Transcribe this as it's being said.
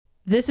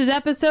This is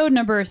episode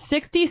number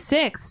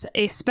 66,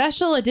 a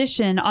special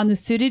edition on the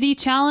Sudety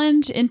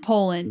Challenge in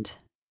Poland.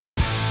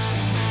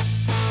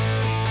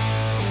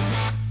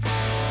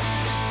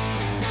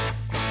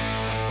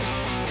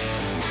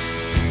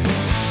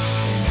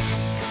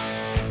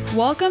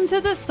 Welcome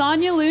to the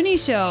Sonia Looney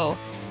Show.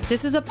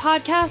 This is a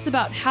podcast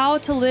about how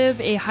to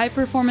live a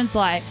high-performance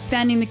life,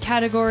 spanning the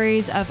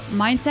categories of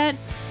mindset,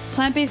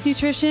 plant-based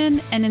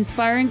nutrition, and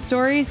inspiring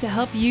stories to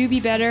help you be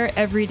better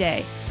every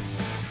day.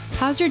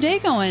 How's your day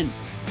going?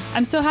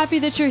 I'm so happy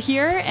that you're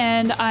here,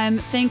 and I'm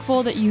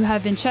thankful that you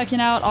have been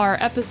checking out our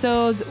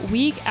episodes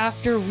week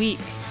after week.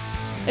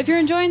 If you're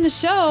enjoying the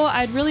show,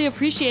 I'd really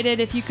appreciate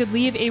it if you could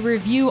leave a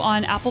review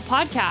on Apple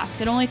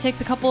Podcasts. It only takes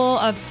a couple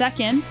of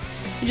seconds.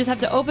 You just have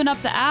to open up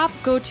the app,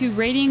 go to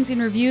ratings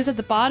and reviews at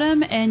the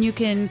bottom, and you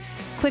can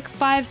click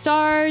 5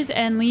 stars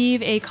and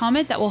leave a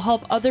comment that will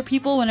help other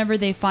people whenever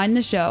they find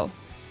the show.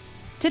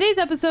 Today's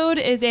episode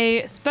is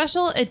a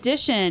special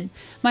edition.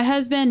 My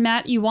husband,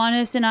 Matt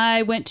Iwanis, and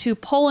I went to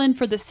Poland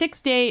for the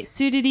 6-day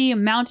Sudety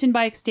mountain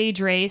bike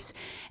stage race.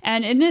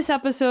 And in this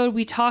episode,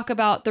 we talk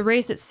about the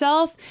race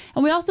itself,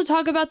 and we also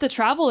talk about the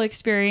travel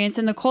experience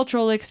and the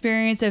cultural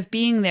experience of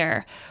being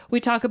there. We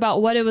talk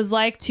about what it was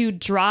like to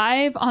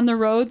drive on the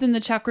roads in the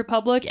Czech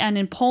Republic and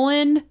in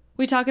Poland.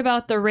 We talk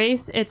about the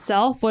race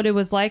itself, what it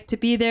was like to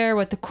be there,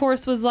 what the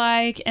course was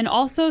like, and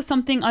also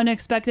something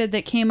unexpected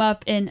that came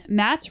up in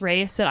Matt's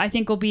race that I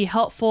think will be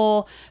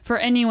helpful for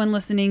anyone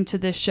listening to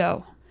this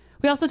show.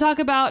 We also talk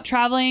about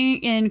traveling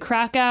in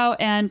Krakow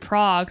and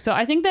Prague. So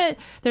I think that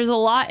there's a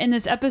lot in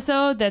this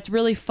episode that's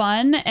really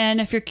fun. And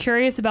if you're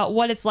curious about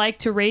what it's like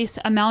to race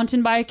a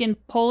mountain bike in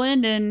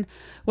Poland and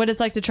what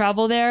it's like to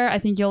travel there, I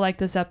think you'll like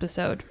this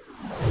episode.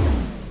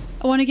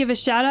 I want to give a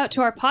shout out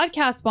to our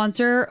podcast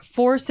sponsor,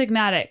 4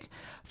 Sigmatic.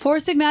 4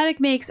 Sigmatic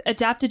makes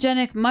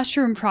adaptogenic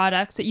mushroom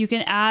products that you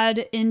can add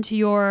into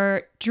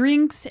your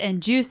drinks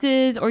and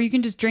juices, or you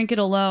can just drink it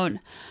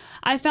alone.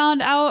 I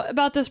found out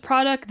about this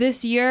product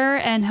this year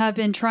and have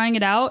been trying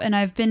it out, and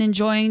I've been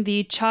enjoying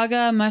the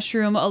chaga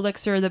mushroom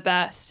elixir the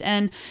best.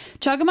 And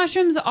chaga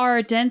mushrooms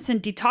are dense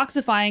and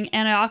detoxifying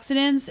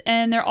antioxidants,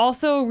 and they're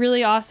also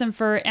really awesome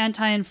for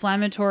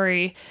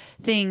anti-inflammatory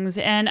things.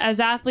 And as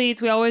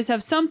athletes, we always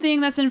have something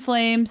that's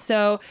inflamed,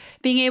 so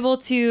being able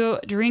to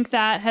drink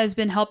that has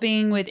been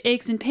helping with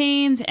aches and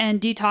pains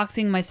and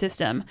detoxing my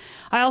system.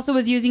 I also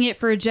was using it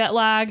for jet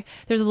lag.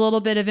 There's a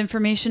little bit of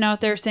information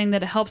out there saying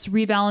that it helps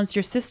rebalance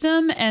your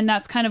system, and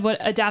that's kind of what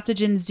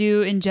adaptogens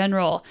do in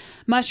general.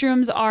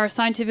 Mushrooms are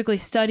scientifically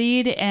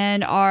studied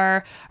and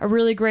are a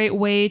really great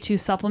way to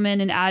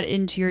supplement and add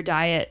into your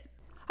diet.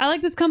 I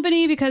like this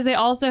company because they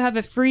also have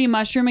a free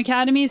mushroom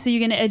academy, so you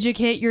can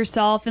educate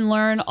yourself and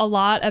learn a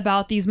lot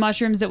about these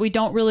mushrooms that we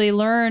don't really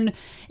learn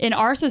in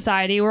our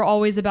society. We're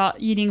always about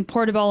eating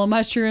portobello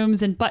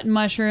mushrooms and button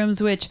mushrooms,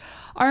 which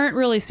aren't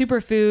really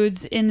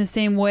superfoods in the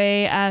same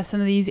way as some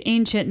of these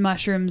ancient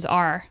mushrooms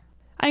are.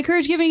 I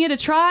encourage giving it a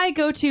try.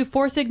 Go to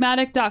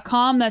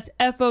foursigmatic.com. That's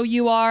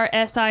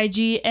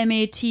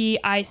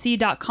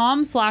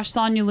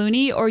foursigmatic.com/Sonia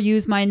Looney, or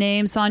use my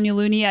name, Sonia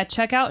Looney, at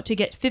checkout to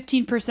get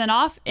 15%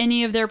 off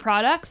any of their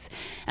products.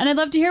 And I'd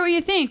love to hear what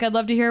you think. I'd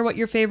love to hear what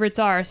your favorites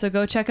are. So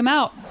go check them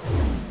out.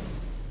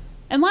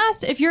 And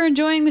last, if you're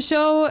enjoying the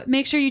show,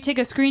 make sure you take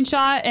a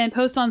screenshot and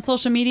post on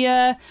social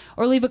media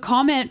or leave a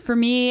comment for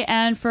me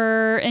and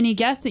for any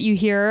guests that you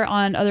hear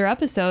on other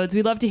episodes.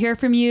 We love to hear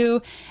from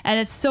you, and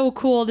it's so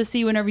cool to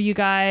see whenever you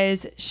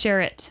guys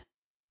share it.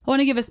 I want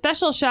to give a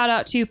special shout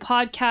out to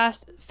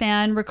podcast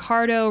fan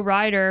Ricardo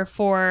Ryder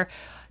for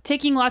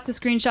taking lots of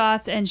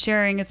screenshots and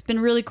sharing. It's been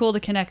really cool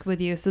to connect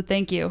with you, so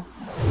thank you.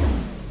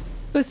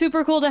 It was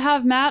super cool to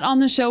have Matt on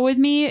the show with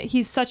me.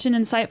 He's such an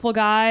insightful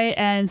guy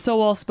and so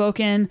well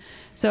spoken.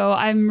 So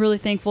I'm really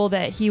thankful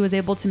that he was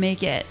able to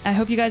make it. I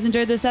hope you guys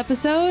enjoyed this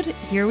episode.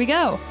 Here we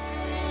go.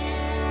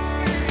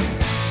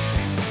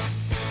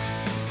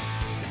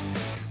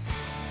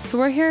 So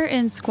we're here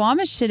in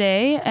Squamish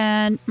today,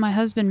 and my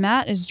husband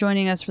Matt is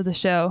joining us for the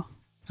show.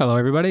 Hello,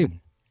 everybody.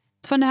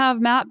 It's fun to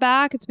have Matt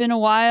back. It's been a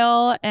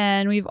while,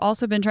 and we've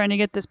also been trying to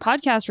get this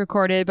podcast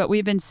recorded, but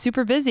we've been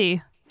super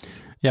busy.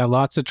 Yeah,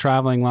 lots of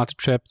traveling, lots of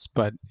trips,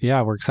 but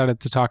yeah, we're excited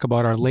to talk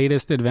about our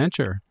latest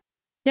adventure.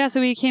 Yeah, so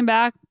we came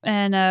back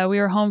and we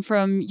were home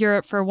from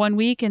Europe for 1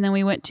 week, and then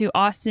we went to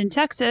Austin,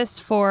 Texas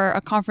for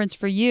a conference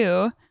for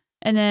you,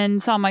 and then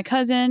saw my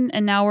cousin,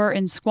 and now we're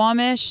in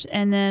Squamish,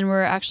 and then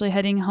we're actually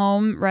heading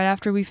home right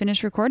after we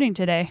finish recording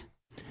today.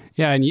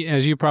 Yeah, and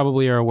as you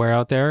probably are aware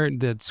out there,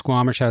 that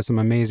Squamish has some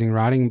amazing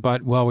riding,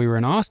 but while we were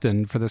in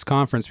Austin for this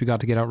conference, we got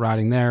to get out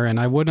riding there, and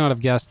I would not have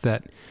guessed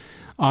that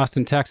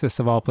Austin, Texas,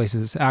 of all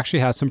places,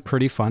 actually has some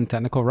pretty fun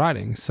technical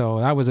riding. So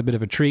that was a bit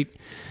of a treat.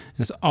 And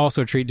it's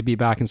also a treat to be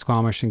back in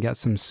Squamish and get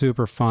some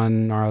super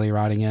fun, gnarly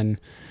riding in.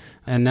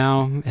 And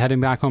now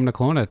heading back home to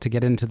Kelowna to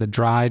get into the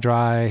dry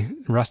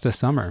rest of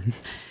summer.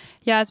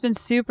 Yeah, it's been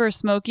super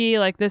smoky.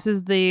 Like, this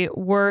is the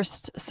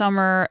worst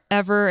summer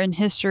ever in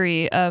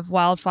history of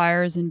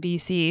wildfires in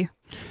BC.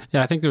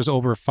 Yeah, I think there's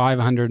over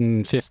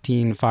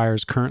 515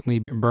 fires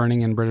currently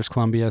burning in British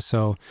Columbia.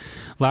 So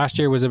last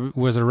year was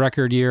a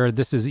record year.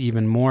 This is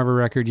even more of a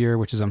record year,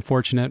 which is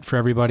unfortunate for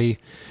everybody.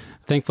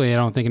 Thankfully, I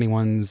don't think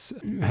anyone's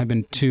have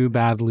been too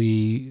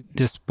badly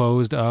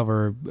disposed of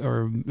or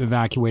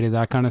evacuated,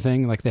 that kind of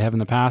thing, like they have in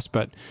the past.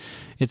 But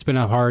it's been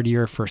a hard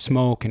year for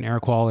smoke and air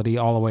quality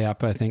all the way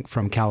up, I think,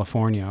 from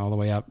California all the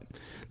way up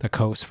the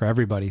coast for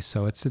everybody.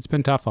 So it's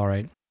been tough, all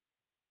right.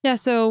 Yeah,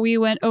 so we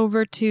went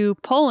over to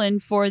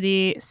Poland for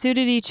the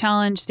Sudety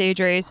Challenge stage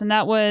race, and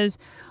that was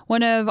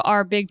one of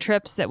our big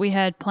trips that we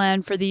had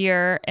planned for the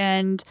year.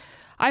 And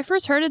I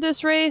first heard of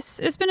this race.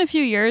 It's been a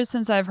few years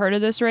since I've heard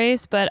of this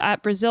race, but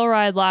at Brazil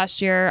Ride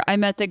last year, I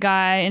met the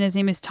guy, and his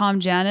name is Tom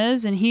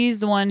Janas, and he's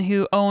the one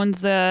who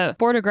owns the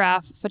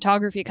Bortograph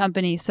photography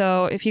company.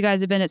 So if you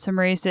guys have been at some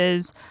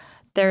races,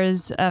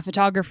 there's a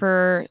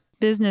photographer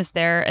business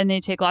there, and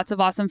they take lots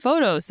of awesome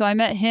photos. So I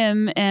met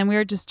him, and we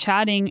were just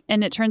chatting,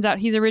 and it turns out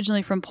he's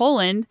originally from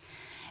Poland,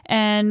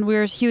 and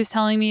he was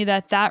telling me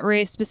that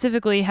race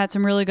specifically had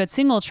some really good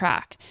single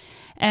track.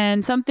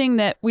 And something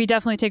that we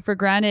definitely take for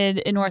granted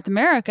in North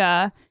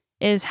America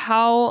is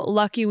how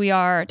lucky we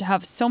are to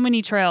have so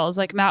many trails.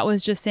 Like Matt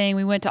was just saying,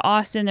 we went to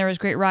Austin, there was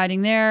great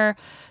riding there.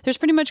 There's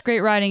pretty much great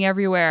riding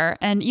everywhere.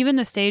 And even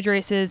the stage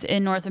races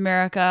in North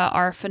America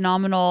are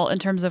phenomenal in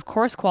terms of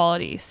course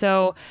quality.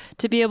 So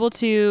to be able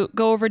to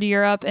go over to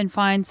Europe and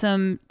find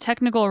some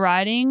technical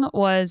riding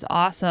was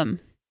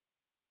awesome.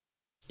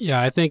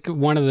 Yeah, I think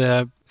one of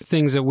the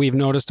things that we've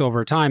noticed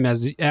over time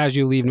as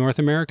you leave North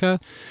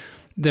America,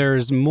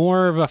 there's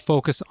more of a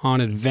focus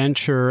on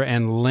adventure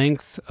and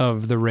length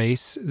of the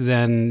race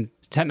than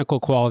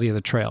technical quality of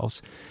the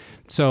trails.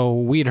 So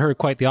we'd heard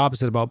quite the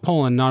opposite about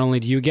Poland. Not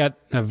only do you get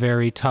a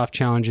very tough,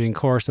 challenging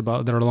course that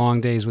are long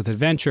days with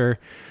adventure,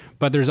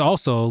 but there's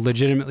also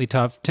legitimately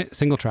tough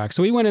single track.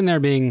 So we went in there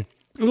being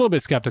a little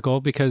bit skeptical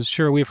because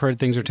sure, we've heard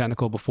things are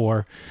technical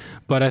before,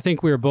 but I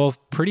think we were both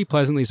pretty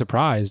pleasantly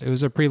surprised. It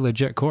was a pretty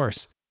legit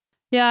course.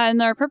 Yeah,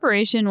 and our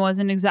preparation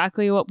wasn't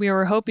exactly what we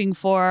were hoping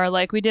for.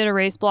 Like we did a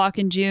race block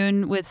in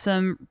June with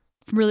some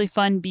really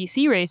fun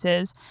BC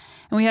races,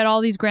 and we had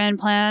all these grand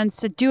plans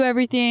to do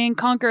everything,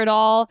 conquer it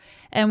all,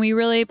 and we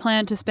really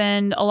planned to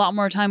spend a lot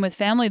more time with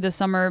family this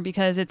summer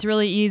because it's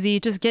really easy,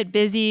 just get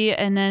busy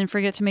and then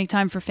forget to make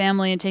time for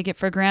family and take it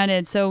for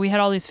granted. So we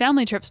had all these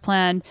family trips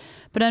planned,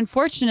 but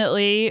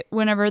unfortunately,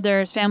 whenever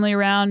there's family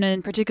around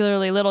and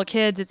particularly little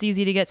kids, it's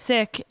easy to get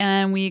sick,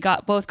 and we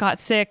both got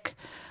sick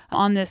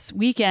on this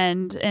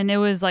weekend, and it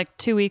was like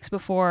 2 weeks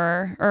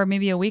before, or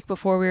maybe a week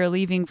before we were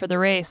leaving for the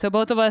race. So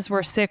both of us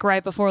were sick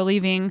right before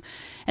leaving,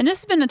 and this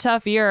has been a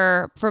tough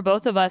year for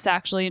both of us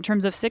actually in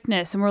terms of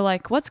sickness, and we're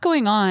like, what's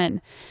going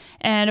on?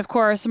 And of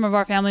course some of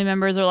our family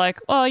members are like,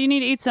 well, you need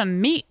to eat some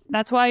meat,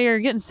 that's why you're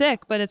getting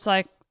sick. But it's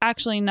like,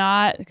 actually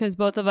not, because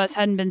both of us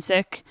hadn't been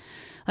sick.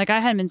 Like I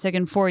hadn't been sick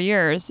in 4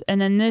 years,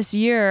 and then this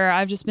year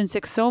I've just been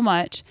sick so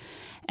much.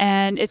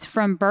 And it's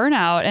from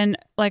burnout. And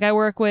like I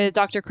work with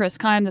Dr. Chris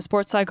Keim, the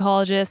sports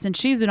psychologist, and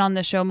she's been on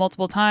the show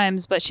multiple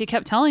times, but she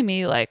kept telling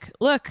me like,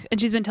 look, and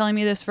she's been telling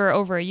me this for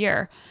over a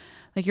year,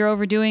 like you're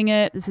overdoing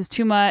it. This is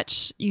too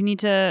much. You need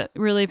to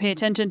really pay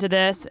attention to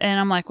this.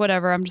 And I'm like,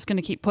 whatever, I'm just going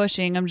to keep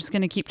pushing. I'm just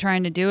going to keep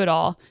trying to do it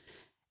all.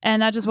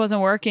 And that just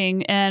wasn't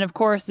working. And of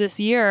course, this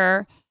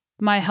year,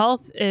 my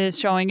health is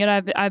showing it.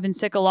 I've been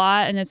sick a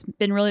lot, and it's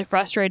been really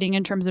frustrating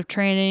in terms of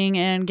training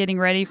and getting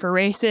ready for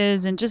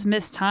races and just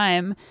missed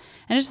time.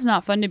 And it's just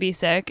not fun to be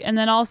sick. And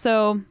then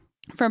also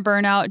from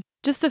burnout,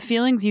 just the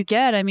feelings you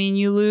get. I mean,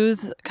 you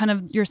lose kind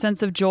of your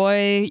sense of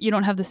joy. You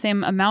don't have the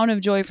same amount of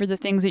joy for the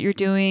things that you're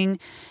doing,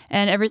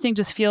 and everything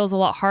just feels a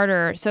lot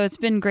harder. So it's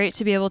been great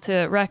to be able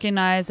to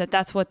recognize that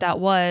that's what that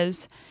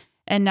was,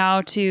 and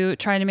now to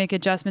try to make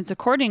adjustments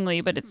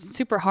accordingly. But it's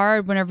super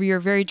hard whenever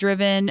you're very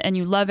driven and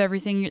you love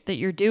everything that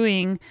you're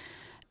doing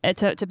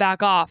to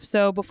back off.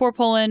 So before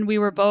Poland, we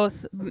were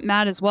both,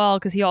 Matt as well,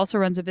 because he also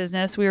runs a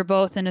business, we were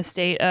both in a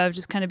state of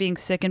just kind of being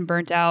sick and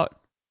burnt out.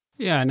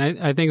 Yeah, and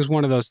I think it's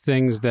one of those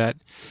things that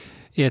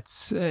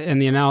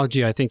and the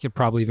analogy, I think it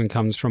probably even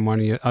comes from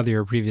one of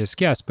your previous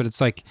guests, but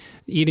it's like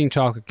eating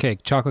chocolate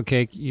cake. Chocolate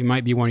cake, you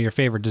might be one of your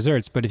favorite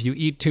desserts, but if you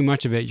eat too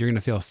much of it, you're going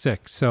to feel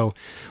sick. So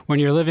when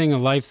you're living a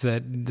life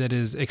that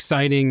is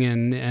exciting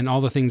and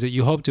all the things that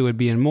you hoped it would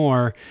be and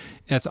more,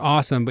 that's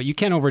awesome, but you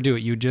can't overdo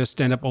it. You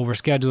just end up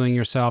overscheduling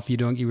yourself. You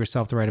don't give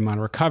yourself the right amount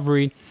of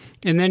recovery.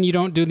 And then you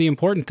don't do the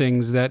important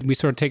things that we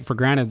sort of take for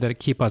granted that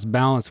keep us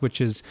balanced, which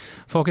is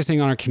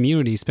focusing on our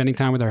community, spending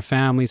time with our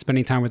family,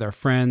 spending time with our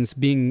friends,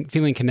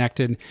 feeling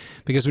connected.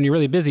 Because when you're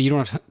really busy, you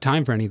don't have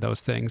time for any of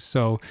those things.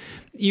 So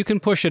you can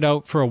push it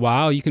out for a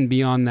while. You can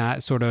be on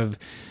that sort of,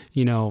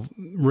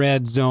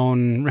 red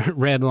zone,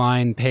 red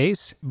line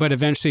pace, but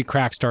eventually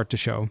cracks start to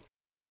show.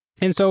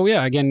 And so,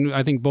 yeah, again,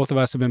 I think both of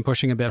us have been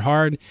pushing a bit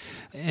hard.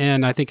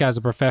 And I think as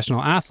a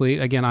professional athlete,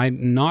 again,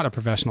 I'm not a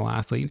professional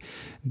athlete,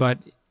 but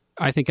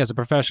I think as a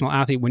professional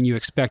athlete, when you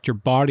expect your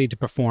body to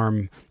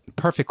perform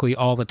perfectly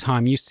all the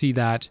time, you see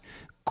that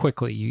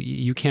quickly.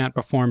 You can't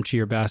perform to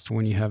your best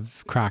when you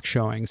have cracks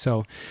showing.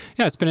 So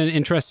yeah, it's been an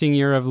interesting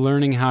year of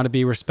learning how to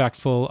be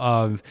respectful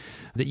of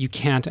that you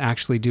can't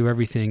actually do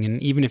everything.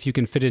 And even if you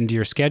can fit it into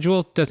your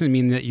schedule, doesn't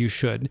mean that you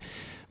should.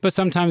 But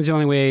sometimes the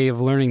only way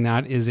of learning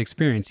that is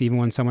experience. Even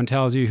when someone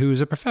tells you who's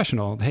a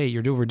professional, hey,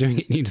 you're overdoing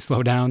it, you need to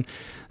slow down.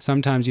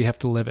 Sometimes you have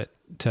to live it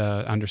to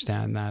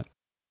understand that.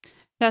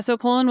 Yeah, so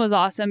Poland was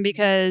awesome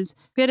because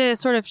we had to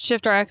sort of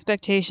shift our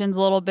expectations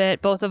a little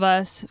bit, both of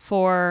us,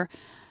 for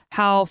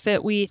how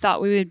fit we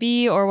thought we would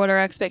be or what our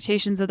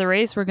expectations of the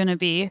race were going to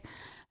be.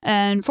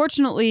 And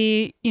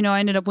fortunately, I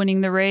ended up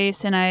winning the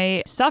race and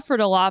I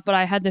suffered a lot, but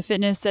I had the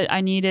fitness that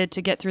I needed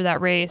to get through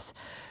that race.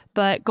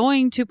 But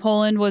going to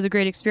Poland was a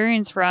great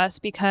experience for us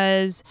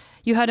because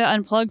you had to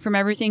unplug from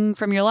everything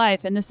from your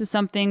life. And this is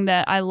something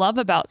that I love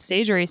about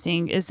stage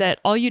racing is that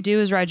all you do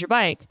is ride your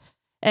bike.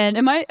 And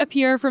it might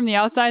appear from the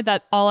outside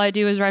that all I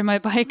do is ride my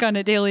bike on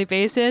a daily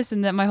basis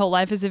and that my whole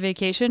life is a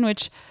vacation,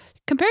 which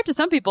compared to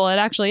some people, it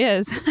actually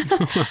is.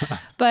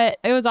 But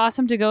it was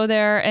awesome to go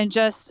there and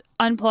just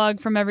unplug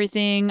from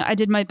everything. I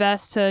did my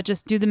best to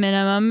just do the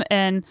minimum.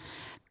 And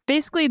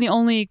basically the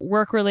only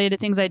work-related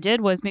things I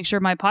did was make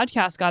sure my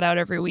podcast got out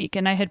every week.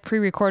 And I had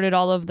pre-recorded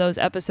all of those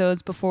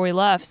episodes before we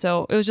left.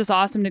 So it was just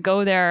awesome to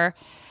go there.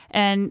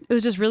 And it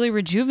was just really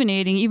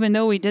rejuvenating, even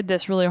though we did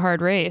this really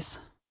hard race.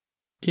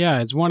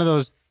 Yeah, it's one of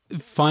those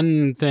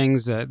fun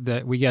things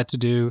that we get to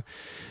do.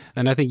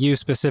 And I think you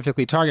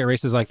specifically target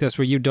races like this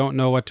where you don't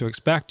know what to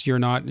expect.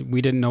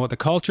 We didn't know what the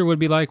culture would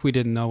be like. We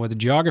didn't know what the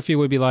geography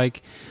would be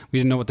like. We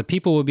didn't know what the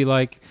people would be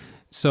like.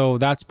 So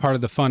that's part of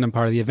the fun and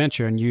part of the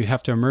adventure. And you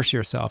have to immerse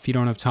yourself. You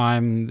don't have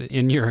time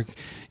in your,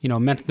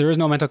 there is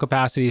no mental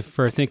capacity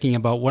for thinking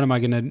about what am I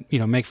going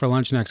to, make for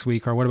lunch next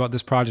week? Or what about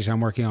this project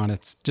I'm working on?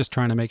 It's just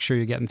trying to make sure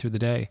you're getting through the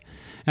day.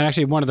 And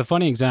actually, one of the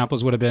funny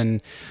examples would have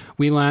been,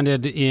 we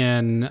landed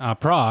in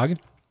Prague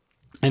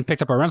and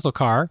picked up our rental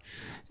car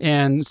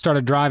and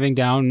started driving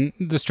down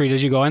the street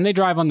as you go. And they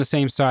drive on the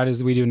same side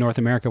as we do in North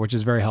America, which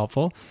is very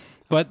helpful.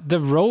 But the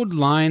road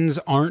lines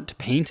aren't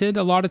painted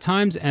a lot of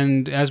times.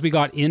 And as we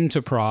got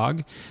into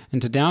Prague,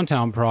 into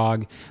downtown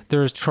Prague,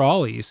 there's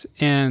trolleys.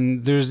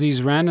 And there's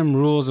these random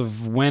rules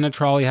of when a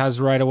trolley has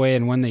right of way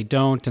and when they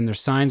don't. And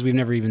there's signs we've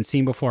never even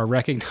seen before or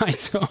recognized.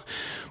 So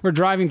we're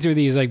driving through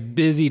these like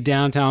busy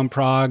downtown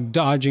Prague,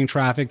 dodging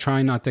traffic,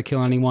 trying not to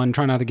kill anyone,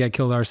 trying not to get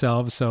killed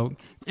ourselves.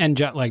 And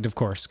jet lagged, of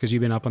course, because you've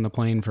been up on the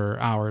plane for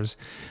hours.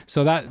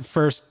 So that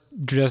first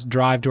just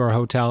drive to our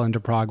hotel into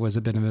Prague was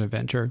a bit of an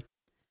adventure.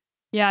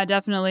 Yeah,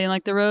 definitely. And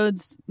like the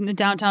roads in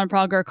downtown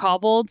Prague are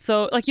cobbled.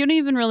 So like you don't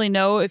even really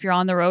know if you're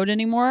on the road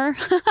anymore.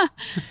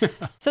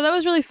 So that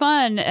was really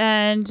fun.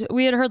 And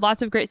we had heard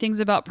lots of great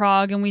things about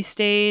Prague and we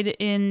stayed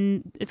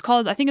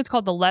I think it's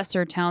called the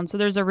Lesser Town. So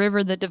there's a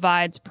river that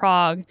divides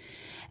Prague.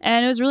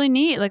 And it was really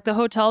neat. Like the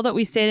hotel that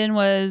we stayed in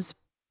was,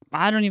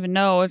 I don't even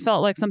know. It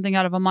felt like something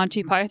out of a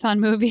Monty Python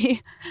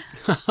movie.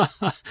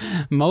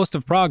 Most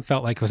of Prague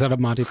felt like it was out of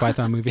a Monty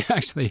Python movie,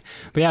 actually.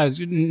 But yeah, it was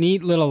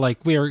neat little,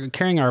 we were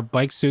carrying our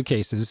bike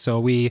suitcases. So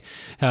we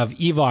have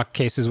Evoc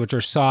cases, which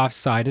are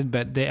soft-sided,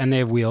 and they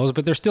have wheels,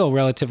 but they're still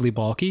relatively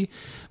bulky.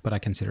 But I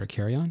consider a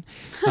carry-on.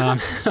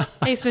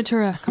 Ace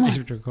Ventura, come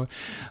on.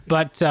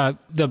 But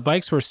the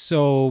bikes were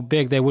so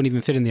big, they wouldn't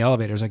even fit in the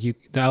elevators. The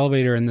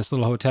elevator in this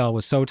little hotel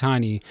was so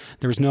tiny,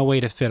 there was no way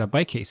to fit a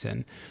bike case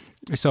in.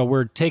 So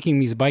we're taking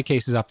these bike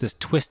cases up this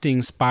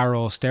twisting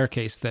spiral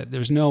staircase that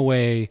there's no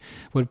way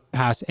would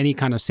pass any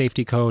kind of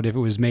safety code if it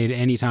was made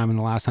any time in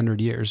the last 100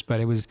 years. But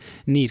it was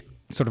neat,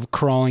 sort of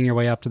crawling your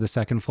way up to the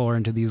second floor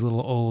into these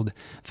little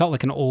felt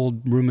like an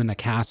old room in a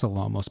castle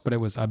almost, but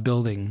it was a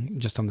building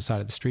just on the side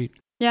of the street.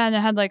 Yeah, and it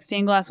had like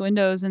stained glass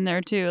windows in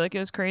there too. Like it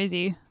was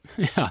crazy.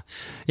 Yeah,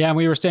 and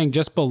we were staying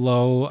just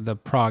below the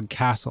Prague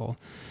Castle,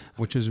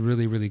 which was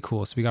really, really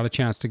cool. So we got a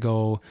chance to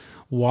go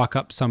walk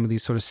up some of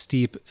these sort of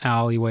steep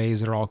alleyways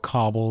that are all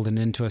cobbled and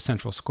into a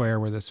central square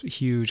where this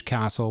huge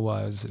castle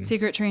was. And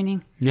secret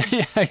training.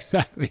 Yeah,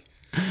 exactly.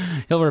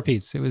 Hill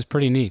repeats. It was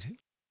pretty neat.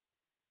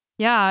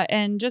 Yeah,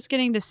 and just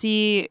getting to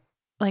see,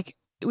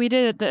 we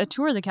did a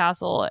tour of the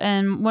castle,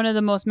 and one of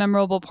the most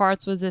memorable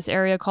parts was this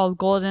area called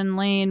Golden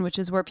Lane, which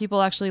is where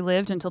people actually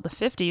lived until the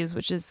 50s,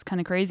 which is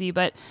kind of crazy.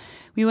 But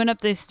we went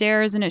up the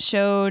stairs and it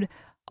showed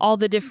all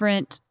the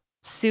different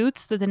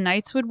suits that the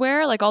knights would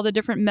wear, like all the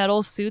different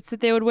metal suits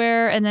that they would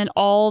wear, and then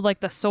all like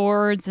the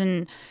swords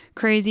and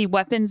crazy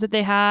weapons that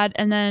they had.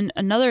 And then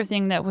another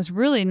thing that was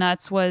really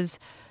nuts was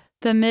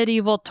the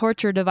medieval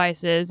torture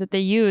devices that they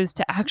used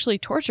to actually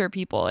torture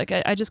people.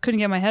 I just couldn't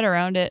get my head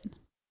around it.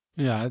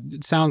 Yeah,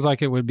 it sounds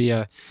like it would be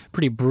a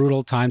pretty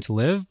brutal time to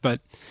live,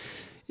 but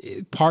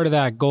part of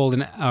that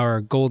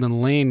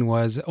golden lane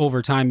was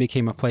over time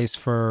became a place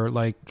for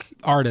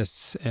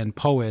artists and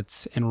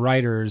poets and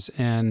writers,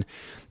 and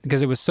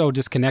because it was so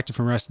disconnected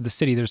from the rest of the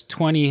city. There's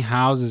 20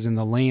 houses in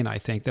the lane, I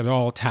think, that are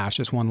all attached,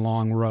 just one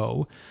long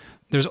row.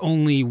 There's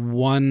only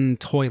one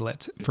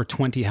toilet for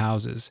 20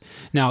 houses.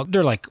 Now,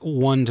 they're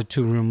 1 to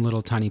 2 room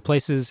little tiny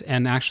places,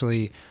 and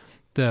actually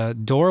the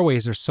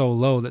doorways are so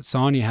low that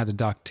Sonia had to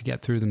duck to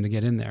get through them to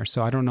get in there.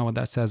 So I don't know what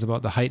that says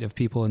about the height of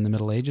people in the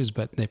Middle Ages,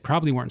 but they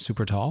probably weren't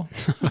super tall.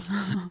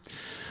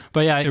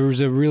 But yeah, it was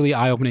a really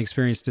eye-opening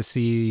experience to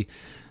see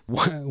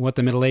what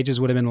the Middle Ages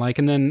would have been like.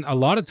 And then a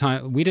lot of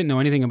time, we didn't know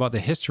anything about the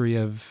history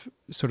of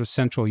sort of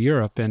Central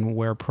Europe and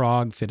where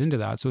Prague fit into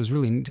that. So it was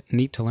really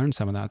neat to learn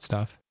some of that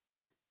stuff.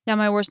 Yeah,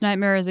 my worst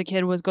nightmare as a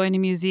kid was going to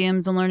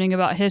museums and learning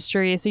about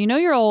history. So you know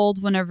you're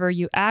old whenever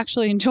you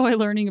actually enjoy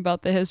learning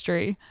about the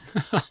history.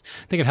 I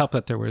think it helped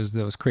that there was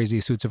those crazy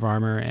suits of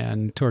armor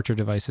and torture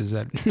devices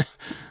that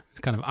it's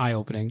kind of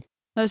eye-opening.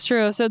 That's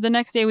true. So the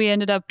next day we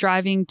ended up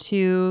driving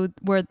to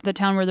the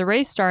town where the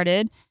race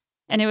started,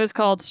 and it was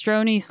called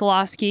Strony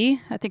Slavsky.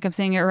 I think I'm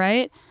saying it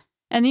right.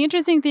 And the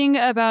interesting thing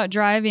about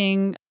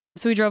driving,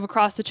 so we drove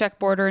across the Czech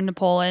border into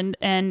Poland,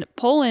 and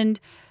Poland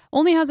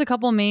only has a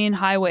couple main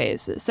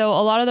highways. So a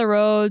lot of the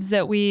roads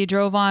that we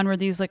drove on were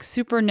these like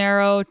super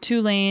narrow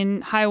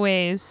 2-lane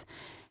highways,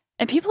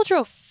 and people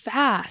drove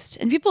fast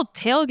and people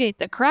tailgate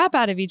the crap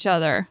out of each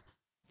other.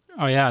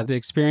 Oh yeah, the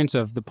experience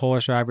of the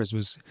Polish drivers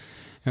was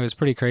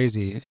pretty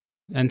crazy.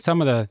 And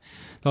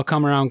they'll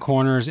come around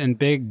corners, and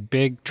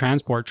big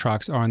transport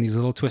trucks are on these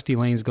little twisty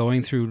lanes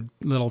going through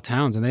little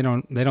towns, and they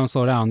don't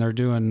slow down. They're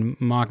doing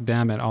Mach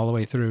damn it all the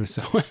way through.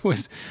 So it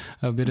was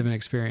a bit of an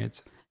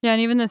experience. Yeah,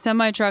 and even the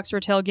semi trucks were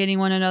tailgating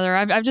one another.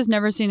 I've just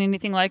never seen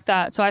anything like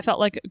that. So I felt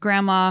like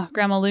Grandma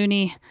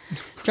Looney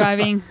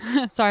driving.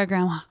 Sorry,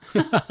 Grandma.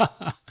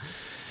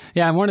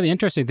 Yeah, and one of the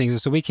interesting things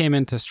is, so we came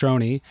into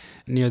Strony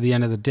near the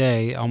end of the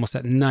day, almost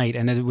at night,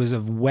 and it was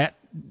a wet,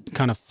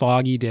 kind of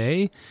foggy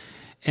day.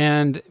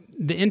 And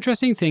the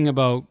interesting thing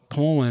about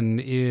Poland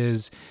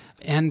is,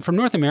 and from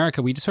North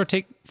America, we just sort of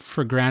take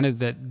for granted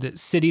that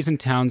cities and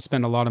towns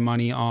spend a lot of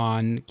money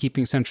on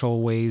keeping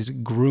central ways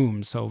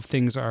groomed. So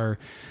things are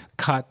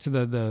cut,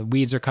 the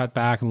weeds are cut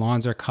back,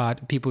 lawns are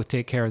cut, people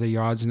take care of their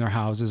yards and their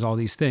houses, all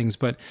these things.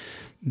 But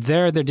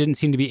there didn't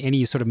seem to be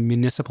any sort of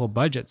municipal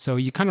budget. So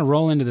you kind of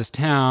roll into this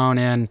town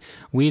and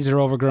weeds are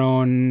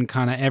overgrown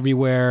kind of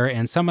everywhere.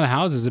 And some of the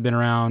houses have been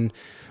around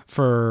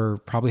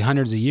for probably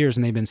hundreds of years,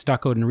 and they've been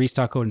stuccoed and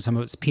restuccoed, and some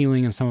of it's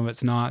peeling and some of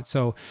it's not.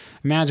 So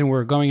imagine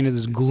we're going into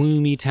this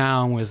gloomy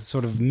town with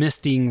sort of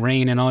misting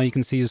rain, and all you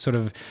can see is sort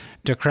of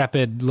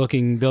decrepit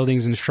looking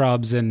buildings and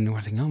shrubs. And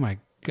we're thinking, oh my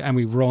God. And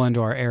we roll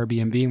into our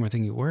Airbnb and we're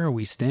thinking, where are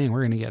we staying?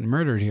 We're going to get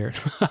murdered here.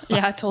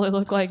 Yeah, it totally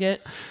looked like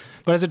it.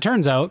 But as it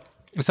turns out,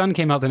 the sun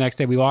came out the next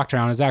day. We walked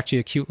around. It's actually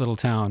a cute little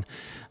town.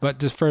 But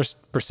the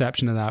first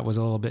perception of that was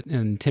a little bit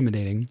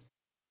intimidating.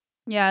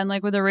 Yeah, and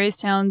like with the race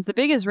towns, the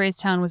biggest race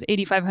town was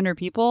 8,500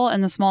 people,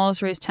 and the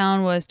smallest race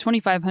town was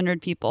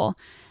 2,500 people.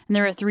 And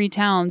there were 3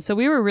 towns. So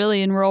we were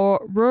really in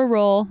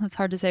rural, that's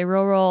hard to say,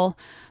 rural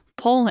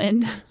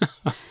Poland.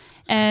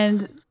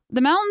 And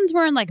the mountains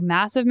weren't like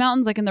massive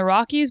mountains like in the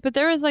Rockies, but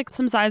there was like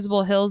some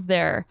sizable hills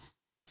there.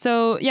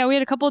 So yeah, we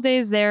had a couple of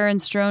days there in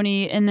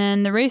Strony, and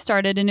then the race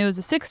started, and it was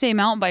a 6-day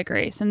mountain bike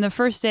race. And the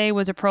first day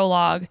was a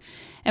prologue.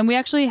 And we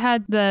actually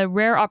had the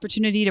rare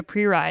opportunity to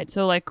pre-ride.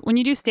 So like when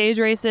you do stage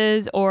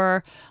races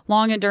or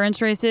long endurance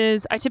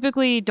races, I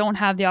typically don't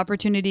have the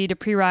opportunity to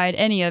pre-ride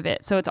any of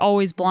it. So it's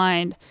always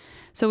blind.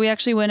 So we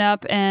actually went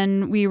up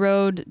and we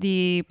rode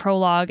the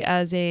prologue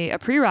as a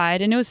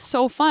pre-ride, and it was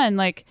so fun.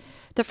 Like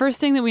the first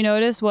thing that we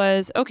noticed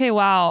was, okay,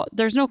 wow,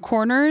 there's no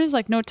corners,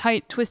 like no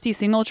tight, twisty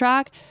single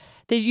track.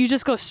 You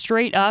just go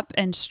straight up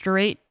and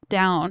straight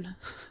down.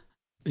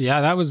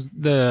 Yeah, that was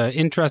the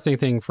interesting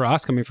thing for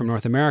us coming from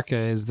North America,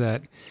 is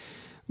that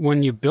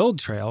when you build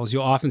trails,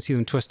 you'll often see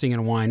them twisting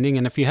and winding.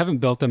 And if you haven't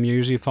built them, you're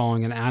usually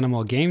following an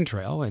animal game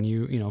trail. And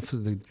you know,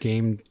 the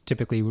game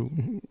typically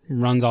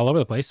runs all over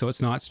the place, so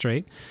it's not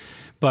straight.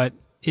 But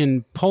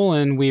in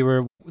Poland,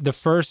 the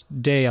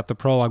first day up the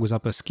prologue was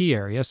up a ski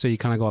area. So you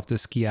kind of go up the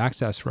ski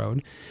access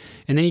road.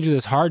 And then you do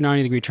this hard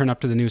 90-degree turn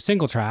up to the new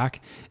single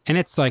track, and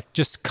it's like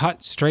just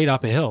cut straight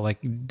up a hill. Like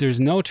there's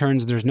no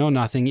turns, there's no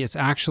nothing. It's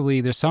actually,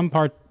 there's some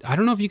part, I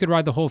don't know if you could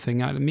ride the whole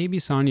thing. Maybe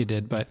Sonia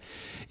did, but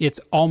it's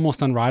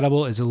almost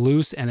unrideable. It's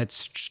loose and it's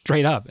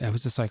straight up. It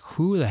was just like,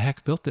 who the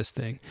heck built this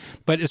thing?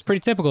 But it's pretty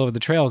typical of the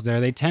trails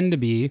there. They tend to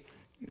be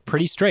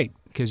pretty straight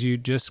because you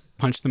just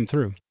punch them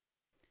through.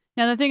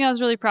 Now, the thing I was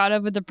really proud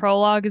of with the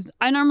prologue is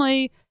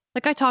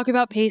I talk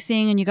about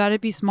pacing and you got to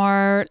be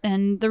smart.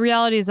 And the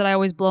reality is that I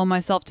always blow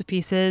myself to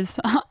pieces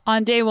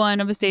on day one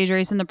of a stage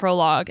race in the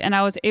prologue. And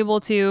I was able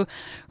to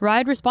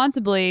ride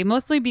responsibly,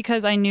 mostly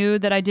because I knew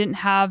that I didn't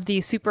have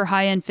the super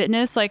high end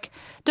fitness. Like,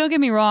 don't get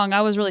me wrong,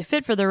 I was really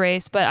fit for the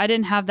race, but I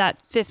didn't have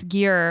that 5th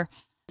gear.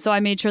 So I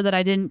made sure that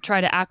I didn't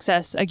try to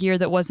access a gear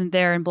that wasn't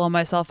there and blow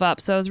myself up.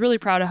 So I was really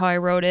proud of how I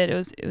rode it.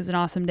 It was an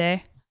awesome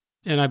day.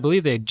 And I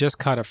believe they just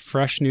cut a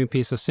fresh new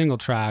piece of single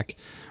track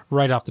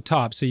right off the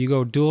top. So you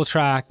go dual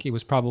track, it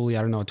was probably,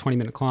 a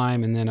 20-minute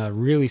climb, and then a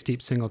really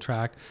steep single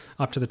track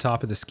up to the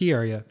top of the ski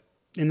area.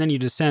 And then you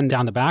descend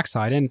down the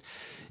backside, and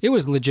it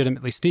was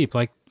legitimately steep.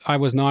 Like, I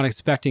was not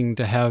expecting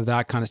to have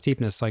that kind of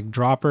steepness. Like,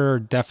 dropper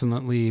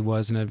definitely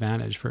was an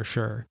advantage for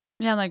sure.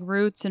 Yeah, like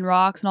roots and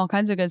rocks and all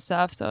kinds of good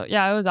stuff. So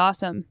yeah, it was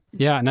awesome.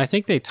 Yeah, and I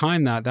think they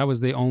timed that. That was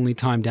the only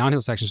time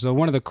downhill section. So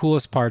one of the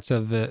coolest parts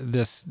of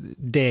this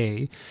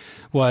day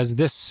was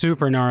this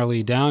super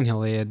gnarly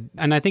downhill.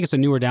 And I think it's a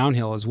newer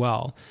downhill as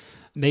well.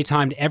 They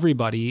timed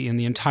everybody in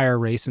the entire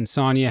race, and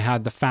Sonia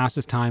had the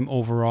fastest time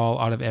overall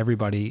out of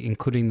everybody,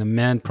 including the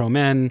men, pro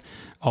men,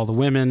 all the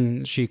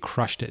women. She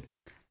crushed it.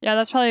 Yeah,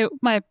 that's probably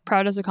my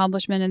proudest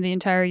accomplishment in the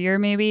entire year,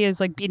 maybe, is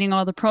like beating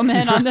all the pro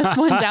men on this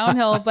one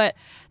downhill. But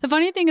the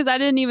funny thing is I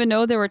didn't even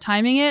know they were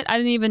timing it. I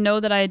didn't even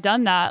know that I had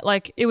done that.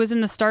 Like, it was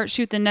in the start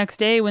shoot the next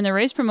day when the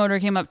race promoter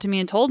came up to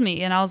me and told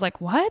me. And I was like,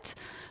 what?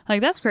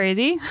 Like, that's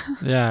crazy.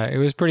 Yeah, it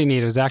was pretty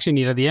neat. It was actually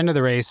neat. At the end of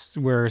the race,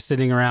 we're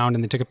sitting around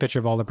and they took a picture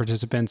of all the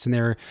participants, and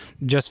they were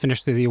just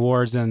finished the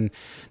awards. And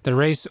the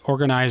race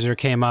organizer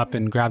came up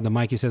and grabbed the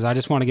mic. He says, I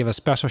just want to give a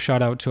special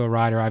shout out to a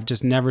rider. I've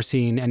just never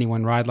seen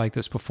anyone ride like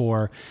this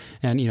before.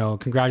 And,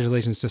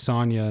 congratulations to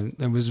Sonia.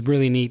 It was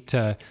really neat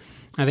to,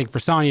 I think, for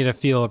Sonia to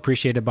feel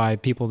appreciated by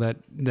people that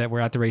were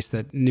at the race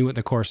that knew what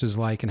the course was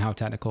like and how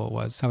technical it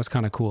was. That was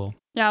kind of cool.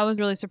 Yeah, I was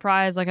really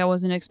surprised. Like, I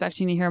wasn't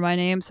expecting to hear my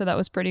name, so that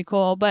was pretty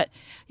cool. But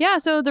yeah,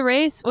 so the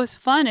race was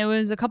fun. It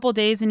was a couple of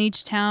days in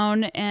each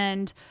town,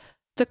 and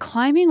the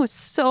climbing was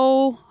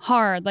so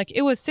hard. Like,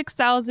 it was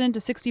 6,000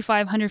 to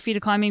 6,500 feet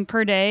of climbing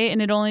per day,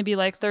 and it'd only be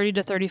like 30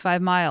 to 35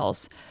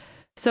 miles.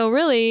 So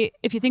really,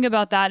 if you think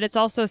about that, it's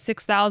also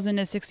 6,000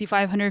 to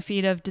 6,500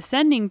 feet of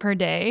descending per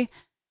day.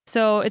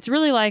 So it's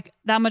really like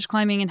that much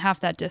climbing in half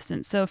that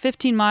distance. So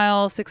 15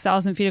 miles,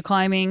 6,000 feet of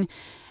climbing.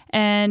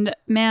 And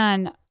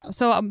man,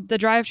 so the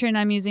drivetrain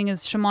I'm using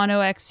is Shimano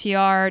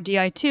XTR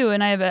Di2,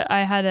 and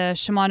I had a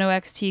Shimano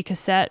XT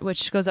cassette,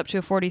 which goes up to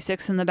a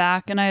 46 in the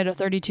back, and I had a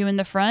 32 in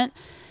the front.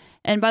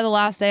 And by the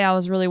last day, I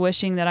was really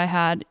wishing that I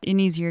had an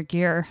easier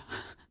gear.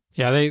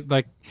 Yeah,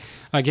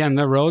 again,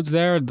 the roads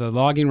there, the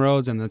logging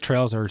roads and the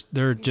trails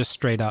they're just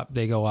straight up.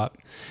 They go up.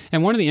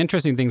 And one of the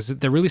interesting things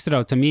that really stood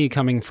out to me,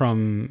 coming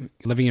from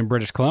living in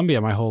British Columbia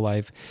my whole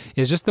life,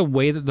 is just the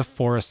way that the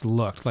forest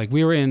looked. Like,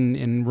 we were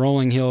in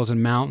rolling hills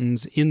and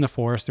mountains in the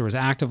forest. There was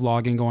active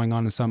logging going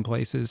on in some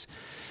places.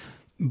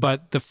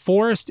 But the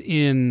forest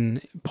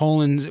in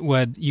Poland,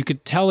 you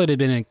could tell it had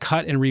been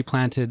cut and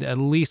replanted at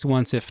least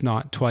once, if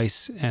not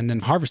twice, and then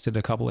harvested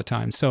a couple of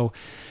times. So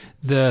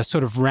the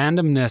sort of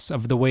randomness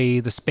of the way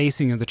the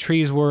spacing of the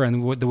trees were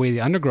and the way the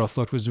undergrowth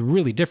looked was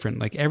really different.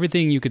 Like,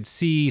 everything you could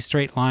see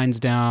straight lines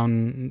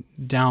down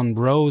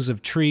rows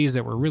of trees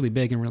that were really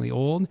big and really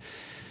old.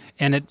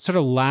 And it sort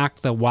of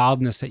lacked the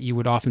wildness that you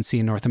would often see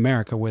in North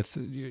America with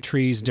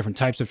trees, different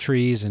types of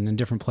trees and in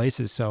different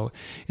places. So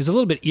it's a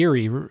little bit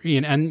eerie,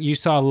 and you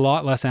saw a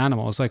lot less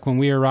animals. Like, when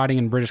we were riding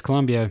in British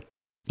Columbia,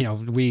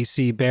 we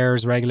see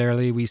bears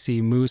regularly, we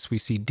see moose, we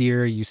see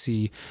deer, you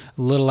see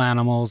little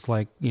animals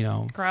like,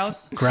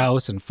 grouse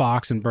and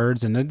fox and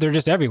birds, and they're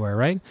just everywhere,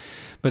 right?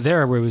 But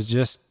there, where it was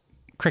just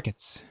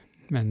crickets,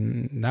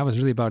 and that was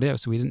really about it.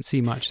 So we didn't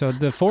see much. So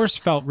the forest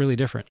felt really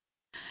different.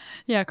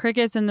 Yeah,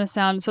 crickets and the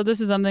sound. So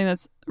this is something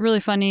that's really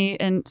funny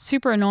and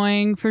super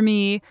annoying for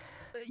me.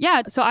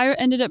 Yeah, so I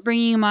ended up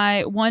bringing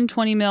my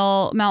 120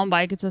 mil mountain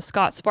bike. It's a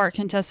Scott Spark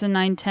Contessa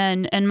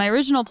 910. And my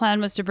original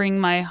plan was to bring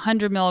my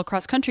 100 mil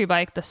cross country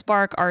bike, the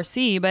Spark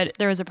RC, but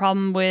there was a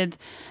problem with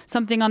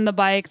something on the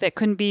bike that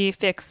couldn't be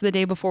fixed the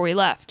day before we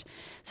left.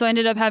 So I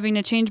ended up having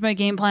to change my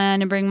game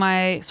plan and bring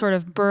my sort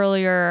of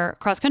burlier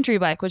cross country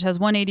bike, which has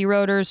 180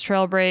 rotors,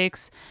 trail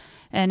brakes,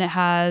 and it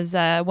has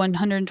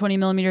 120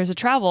 millimeters of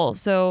travel.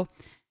 So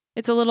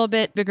it's a little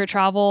bit bigger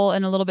travel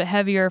and a little bit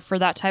heavier for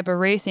that type of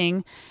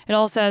racing. It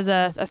also has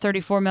a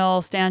 34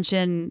 mil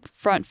stanchion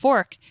front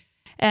fork.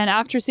 And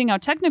after seeing how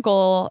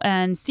technical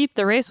and steep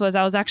the race was,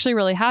 I was actually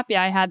really happy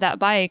I had that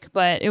bike,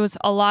 but it was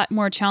a lot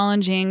more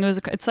challenging.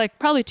 It's like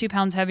probably 2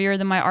 pounds heavier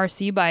than my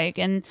RC bike.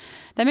 And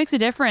that makes a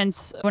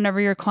difference whenever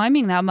you're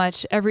climbing that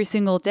much every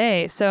single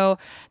day. So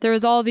there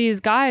was all these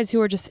guys who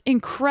were just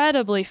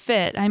incredibly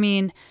fit. I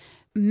mean,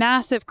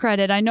 massive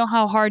credit. I know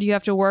how hard you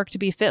have to work to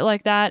be fit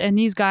like that. And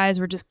these guys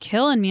were just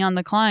killing me on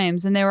the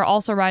climbs. And they were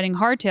also riding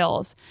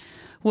hardtails,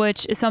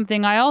 which is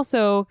something I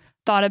also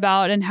thought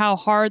about, and how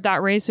hard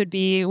that race would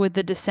be with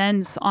the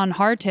descents on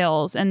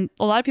hardtails. And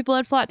a lot of people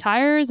had flat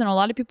tires and a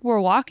lot of people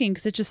were walking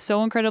because it's just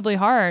so incredibly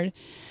hard.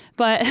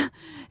 But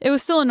it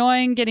was still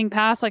annoying getting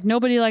past. Like,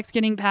 nobody likes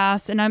getting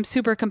past, and I'm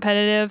super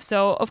competitive.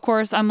 So of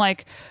course I'm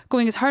like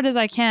going as hard as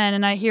I can,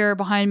 and I hear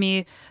behind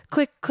me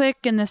click,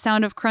 click, and the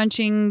sound of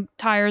crunching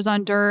tires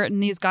on dirt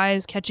and these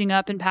guys catching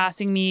up and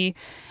passing me.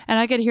 And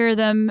I could hear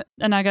them,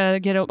 and I gotta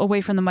get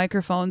away from the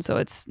microphone so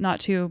it's not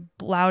too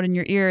loud in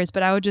your ears.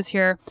 But I would just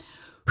hear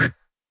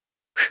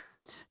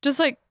just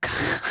like,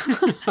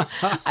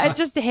 I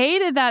just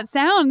hated that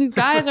sound. These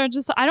guys are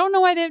just, I don't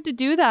know why they have to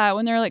do that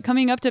when they're like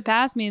coming up to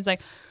pass me. It's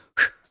like,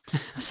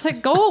 just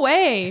like, go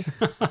away.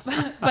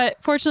 But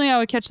fortunately I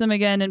would catch them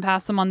again and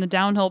pass them on the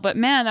downhill. But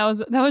man, that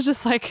was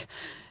just like,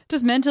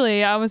 just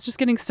mentally, I was just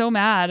getting so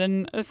mad,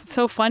 and it's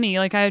so funny.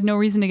 Like, I had no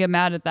reason to get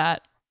mad at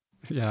that.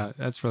 Yeah,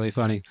 that's really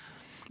funny.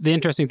 The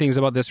interesting things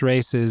about this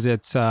race is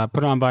it's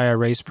put on by a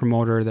race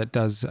promoter that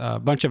does a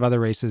bunch of other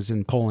races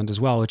in Poland as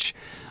well, which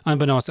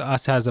unbeknownst to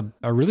us has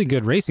a really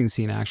good racing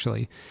scene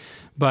actually.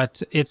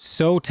 But it's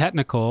so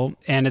technical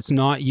and it's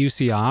not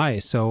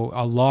UCI. So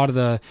a lot of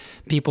the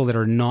people that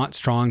are not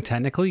strong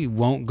technically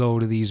won't go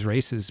to these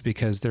races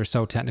because they're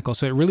so technical.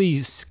 So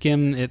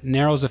it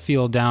narrows the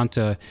field down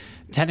to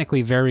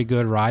technically very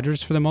good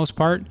riders for the most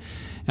part.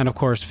 And of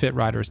course, fit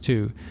riders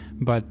too.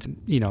 But,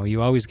 you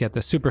always get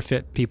the super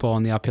fit people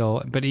on the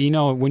uphill. But,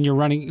 when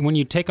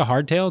you take a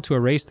hardtail to a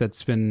race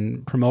that's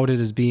been promoted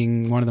as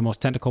being one of the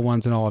most technical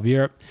ones in all of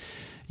Europe,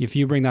 if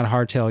you bring that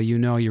hardtail,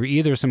 you're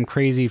either some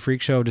crazy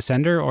freak show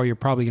descender or you're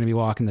probably going to be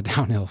walking the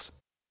downhills.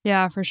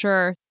 Yeah, for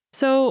sure.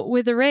 So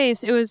with the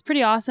race, it was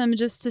pretty awesome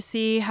just to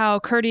see how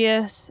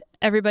courteous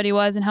everybody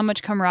was and how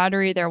much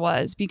camaraderie there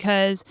was,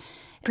 because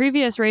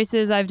previous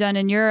races I've done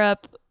in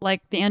Europe,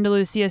 like the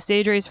Andalusia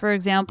stage race, for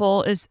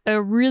example, is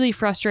a really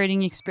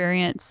frustrating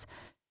experience.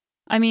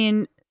 I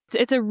mean,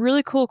 it's a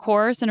really cool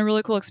course and a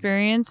really cool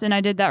experience. And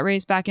I did that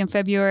race back in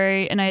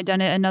February and I had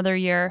done it another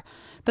year.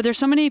 But there's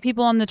so many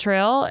people on the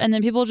trail and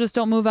then people just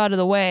don't move out of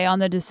the way on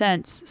the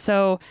descents.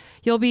 So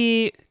you'll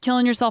be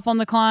killing yourself on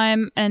the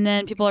climb and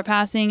then people are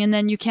passing and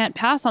then you can't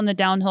pass on the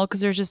downhill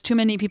because there's just too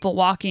many people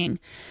walking.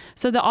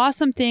 So the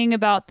awesome thing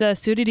about the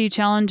Sudety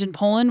challenge in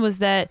Poland was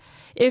that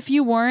if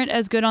you weren't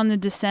as good on the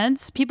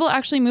descents, people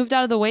actually moved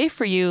out of the way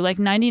for you like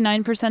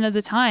 99% of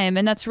the time.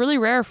 And that's really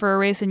rare for a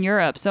race in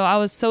Europe. So I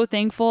was so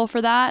thankful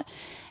for that.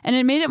 And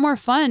it made it more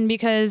fun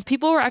because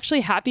people were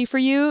actually happy for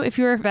you if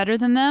you were better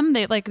than them.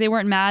 They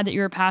weren't mad that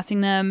you were passing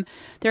them.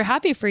 They're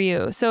happy for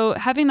you. So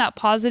having that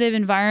positive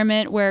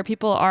environment where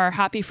people are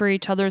happy for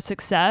each other's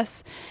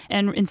success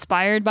and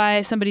inspired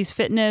by somebody's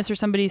fitness or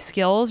somebody's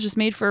skills just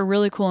made for a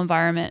really cool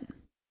environment.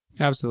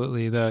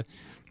 Absolutely. The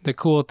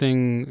cool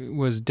thing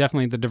was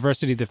definitely the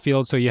diversity of the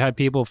field. So you had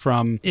people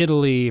from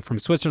Italy, from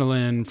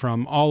Switzerland,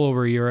 from all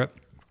over Europe.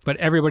 But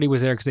everybody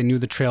was there because they knew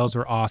the trails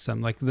were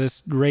awesome. Like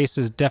this race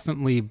is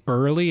definitely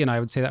burly, and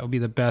I would say that would be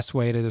the best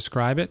way to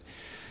describe it.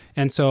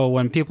 And so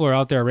when people are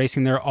out there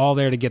racing, they're all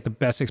there to get the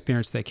best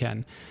experience they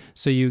can.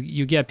 So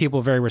you get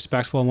people very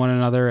respectful of one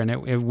another, and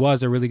it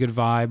was a really good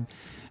vibe.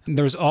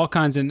 There's all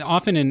kinds, and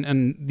often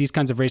in these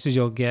kinds of races,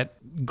 you'll get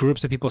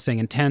groups of people staying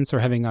in tents or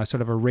having a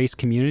sort of a race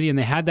community. And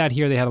they had that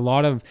here. They had a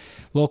lot of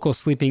locals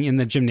sleeping in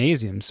the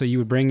gymnasium. So you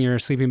would bring your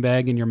sleeping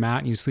bag and your mat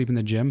and you sleep in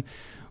the gym.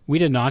 We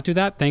did not do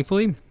that,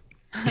 thankfully.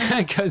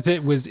 Because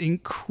it was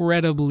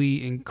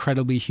incredibly,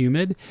 incredibly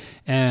humid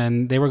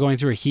and they were going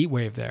through a heat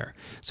wave there.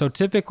 So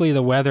typically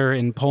the weather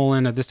in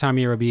Poland at this time of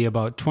year would be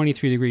about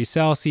 23 degrees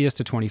Celsius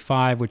to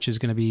 25, which is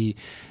going to be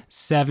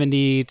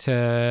 70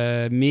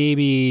 to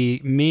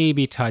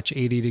maybe touch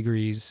 80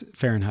 degrees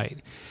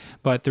Fahrenheit.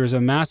 But there's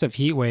a massive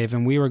heat wave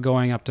and we were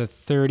going up to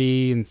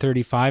 30 and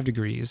 35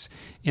 degrees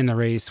in the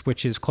race,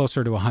 which is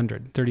closer to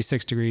 100.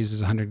 36 degrees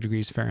is 100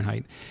 degrees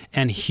Fahrenheit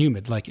and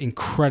humid, like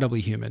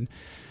incredibly humid.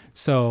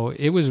 So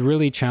it was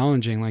really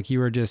challenging. Like you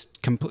were just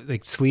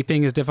like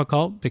sleeping is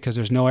difficult because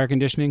there's no air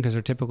conditioning because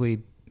they're typically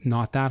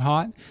not that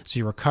hot. So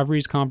your recovery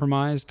is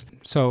compromised.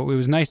 So it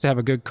was nice to have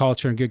a good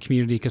culture and good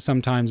community because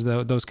sometimes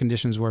those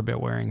conditions were a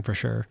bit wearing for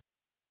sure.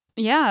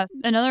 Yeah.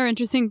 Another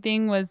interesting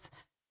thing was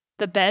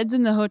the beds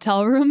in the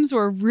hotel rooms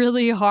were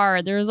really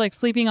hard. There was like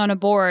sleeping on a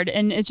board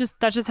and that's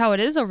just how it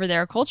is over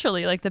there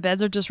culturally. Like the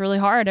beds are just really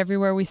hard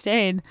everywhere we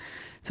stayed.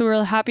 So we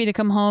were happy to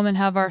come home and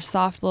have our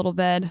soft little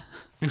bed.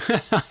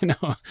 I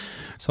know.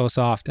 So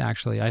soft,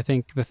 actually. I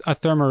think a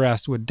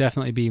Thermarest would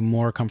definitely be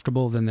more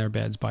comfortable than their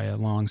beds by a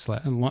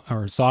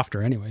or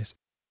softer anyways.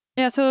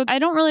 Yeah, so I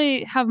don't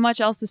really have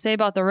much else to say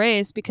about the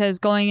race because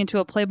going into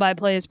a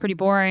play-by-play is pretty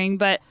boring,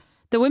 but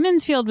the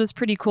women's field was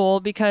pretty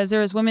cool because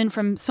there was women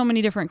from so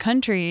many different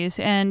countries.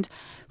 And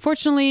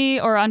fortunately,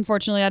 or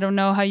unfortunately, I don't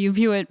know how you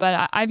view it,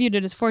 but I viewed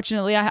it as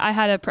fortunately. I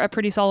had a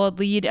pretty solid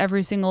lead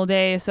every single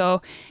day.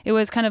 So it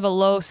was kind of a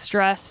low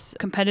stress,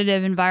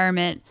 competitive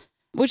environment,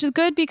 which is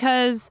good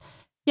because,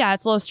 yeah,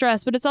 it's low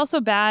stress, but it's also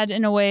bad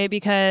in a way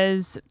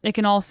because it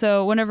can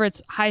also, whenever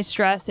it's high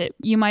stress,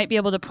 you might be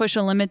able to push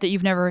a limit that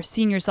you've never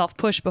seen yourself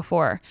push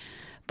before.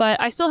 But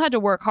I still had to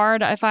work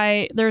hard.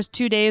 There's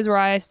 2 days where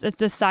I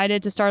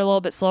decided to start a little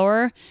bit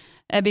slower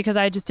because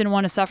I just didn't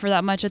want to suffer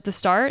that much at the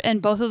start.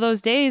 And both of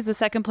those days, the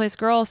second place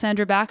girl,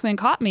 Sandra Backman,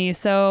 caught me.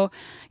 So,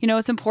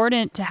 it's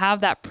important to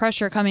have that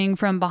pressure coming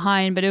from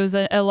behind, but it was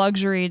a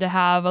luxury to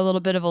have a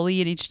little bit of a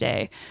lead each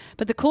day.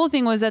 But the cool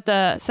thing was that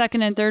the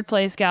second and third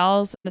place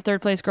gals, the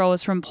third place girl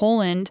was from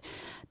Poland.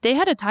 They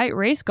had a tight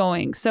race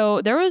going.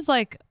 So there was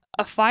like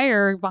a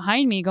fire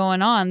behind me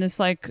going on,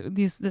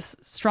 this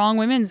strong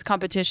women's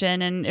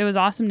competition. And it was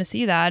awesome to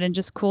see that and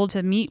just cool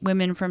to meet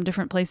women from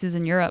different places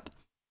in Europe.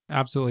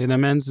 Absolutely. And the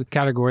men's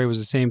category was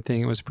the same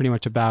thing. It was pretty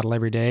much a battle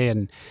every day.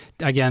 And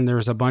again, there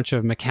was a bunch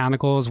of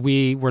mechanicals.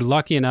 We were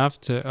lucky enough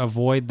to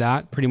avoid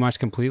that pretty much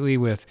completely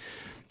with,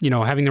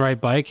 having the right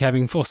bike,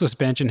 having full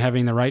suspension,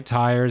 having the right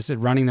tires,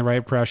 running the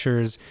right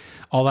pressures.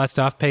 All that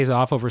stuff pays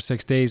off over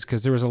 6 days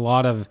because there was a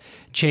lot of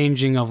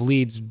changing of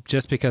leads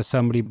just because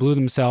somebody blew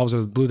themselves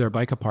or blew their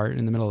bike apart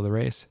in the middle of the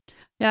race.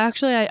 Yeah,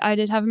 actually, I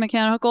did have a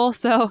mechanical.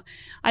 So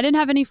I didn't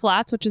have any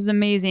flats, which is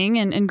amazing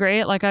and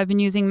great. Like I've been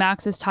using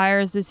Maxxis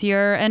tires this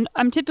year, and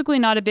I'm typically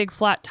not a big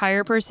flat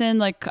tire person.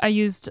 Like I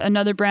used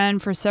another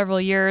brand for several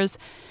years,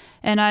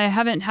 and I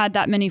haven't had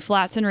that many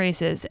flats in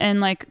races.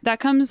 And like that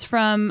comes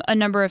from a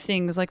number of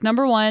things. Like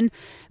number one,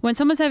 when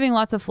someone's having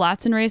lots of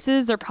flats in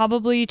races, they're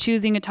probably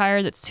choosing a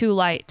tire that's too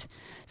light.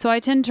 So I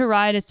tend to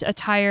ride a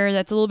tire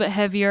that's a little bit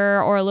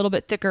heavier or a little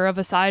bit thicker of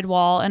a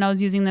sidewall. And I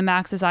was using the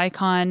Maxxis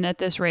Icon at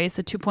this race,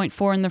 a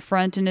 2.4 in the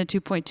front and a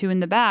 2.2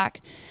 in the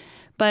back.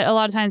 But a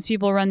lot of times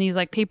people run these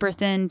like paper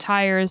thin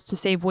tires to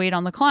save weight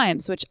on the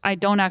climbs, which I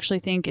don't actually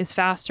think is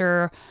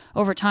faster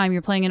over time.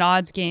 You're playing an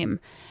odds game,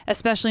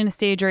 especially in a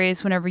stage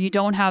race whenever you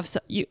don't have,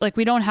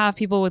 we don't have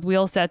people with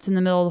wheel sets in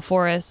the middle of the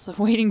forest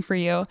waiting for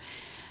you.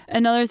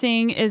 Another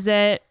thing is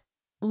that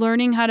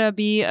learning how to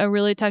be a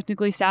really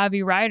technically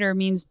savvy rider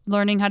means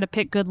learning how to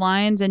pick good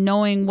lines and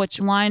knowing which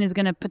line is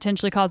going to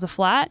potentially cause a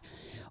flat,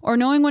 or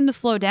knowing when to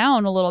slow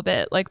down a little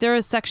bit. Like there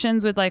are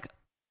sections with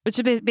which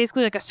is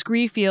basically like a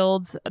scree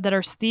fields that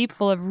are steep,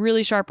 full of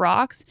really sharp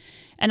rocks.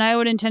 And I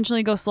would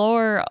intentionally go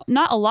slower,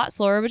 not a lot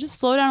slower, but just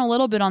slow down a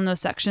little bit on those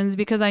sections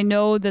because I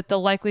know that the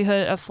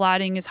likelihood of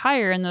flatting is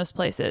higher in those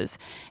places.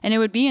 And it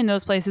would be in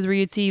those places where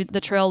you'd see the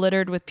trail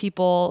littered with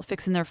people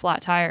fixing their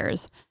flat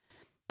tires.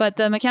 But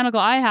the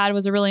mechanical I had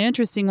was a really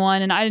interesting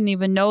one, and I didn't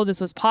even know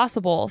this was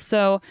possible.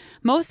 So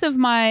most of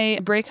my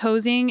brake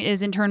hosing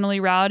is internally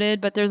routed,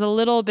 but there's a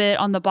little bit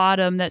on the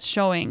bottom that's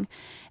showing.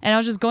 And I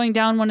was just going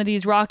down one of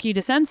these rocky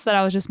descents that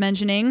I was just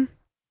mentioning,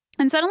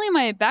 and suddenly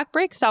my back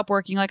brake stopped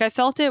working. Like I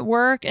felt it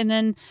work, and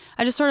then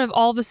I just sort of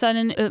all of a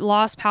sudden it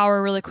lost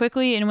power really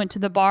quickly and went to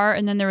the bar,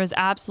 and then there was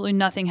absolutely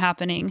nothing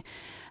happening.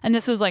 And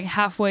this was like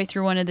halfway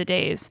through one of the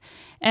days.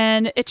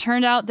 And it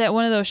turned out that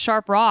one of those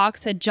sharp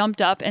rocks had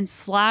jumped up and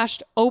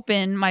slashed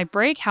open my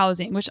brake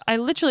housing, which I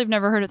literally have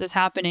never heard of this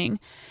happening.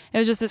 It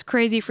was just this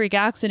crazy freak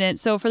accident.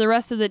 So for the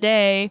rest of the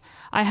day,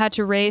 I had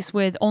to race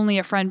with only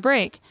a front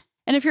brake.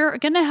 And if you're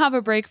going to have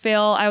a brake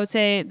fail, I would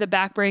say the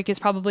back brake is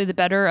probably the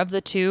better of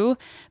the two.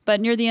 But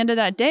near the end of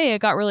that day, it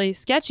got really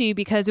sketchy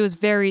because it was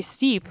very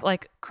steep,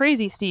 like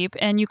crazy steep,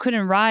 and you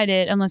couldn't ride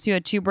it unless you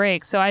had two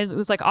brakes. So I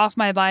was like off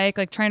my bike,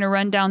 like trying to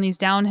run down these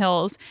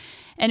downhills.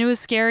 And it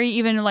was scary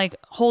even like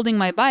holding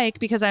my bike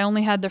because I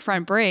only had the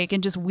front brake,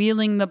 and just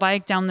wheeling the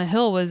bike down the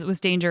hill was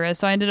dangerous.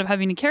 So I ended up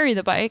having to carry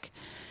the bike.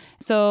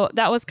 So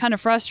that was kind of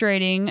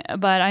frustrating,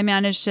 but I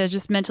managed to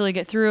just mentally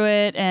get through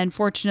it. And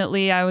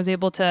fortunately, I was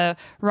able to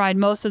ride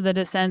most of the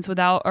descents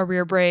without a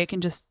rear brake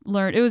and just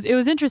learn. It was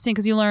interesting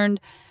because you learned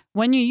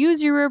when you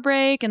use your rear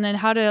brake and then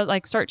how to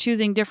like start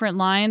choosing different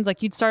lines.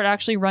 Like you'd start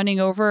actually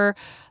running over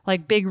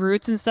like big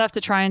roots and stuff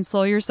to try and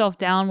slow yourself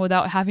down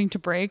without having to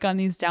brake on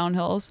these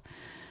downhills.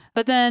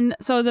 But then,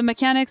 so the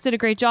mechanics did a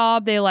great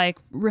job. They like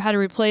had to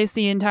replace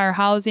the entire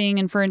housing,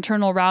 and for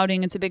internal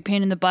routing, it's a big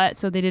pain in the butt.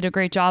 So they did a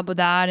great job with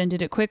that and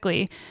did it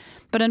quickly.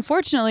 But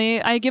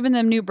unfortunately, I had given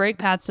them new brake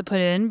pads to put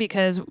in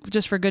because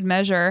just for good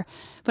measure.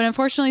 But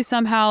unfortunately,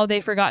 somehow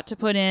they forgot to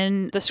put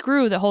in the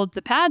screw that holds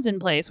the pads in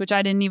place, which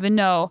I didn't even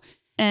know.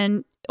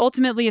 And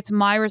ultimately, it's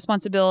my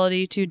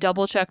responsibility to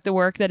double check the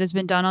work that has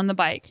been done on the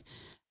bike.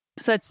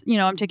 So it's,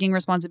 I'm taking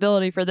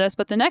responsibility for this.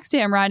 But the next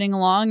day I'm riding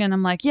along and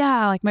I'm like,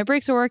 yeah, like my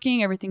brakes are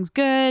working. Everything's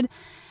good.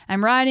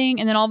 I'm riding.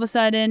 And then all of a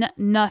sudden,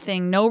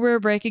 nothing, no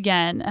rear brake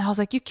again. And I was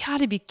like, you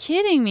gotta be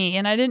kidding me.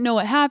 And I didn't know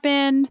what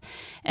happened.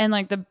 And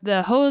like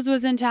the hose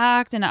was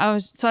intact. And I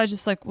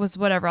just like, was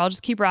whatever. I'll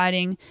just keep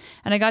riding.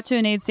 And I got to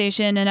an aid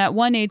station. And at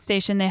one aid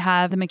station, they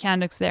have the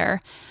mechanics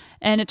there.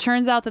 And it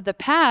turns out that the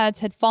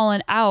pads had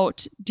fallen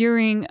out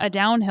during a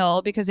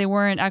downhill because they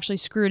weren't actually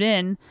screwed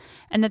in,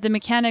 and that the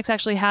mechanics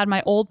actually had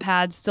my old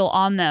pads still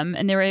on them,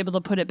 and they were able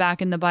to put it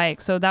back in the bike.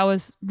 So I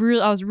was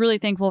really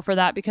thankful for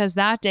that, because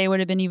that day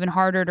would have been even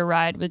harder to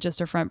ride with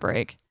just a front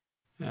brake.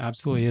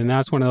 Absolutely. And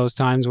that's one of those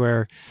times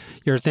where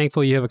you're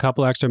thankful you have a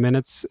couple extra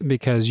minutes,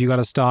 because you got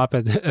to stop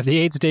at the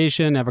aid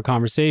station, have a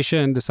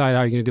conversation, decide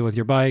how you're going to do with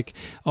your bike.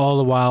 All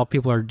the while,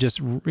 people are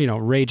just,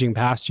 raging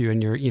past you,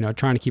 and you're,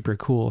 trying to keep her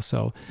cool.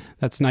 So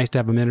that's nice to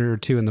have a minute or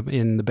two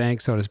in the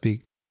bank, so to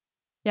speak.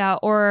 Yeah,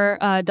 or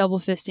double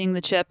fisting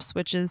the chips,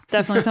 which is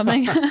definitely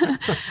something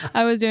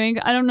I was doing.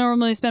 I don't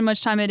normally spend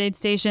much time at aid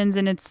stations,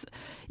 and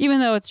even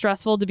though it's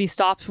stressful to be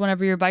stopped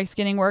whenever your bike's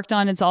getting worked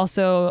on, it's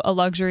also a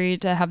luxury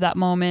to have that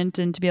moment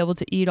and to be able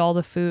to eat all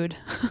the food.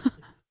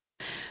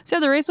 So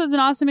the race was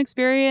an awesome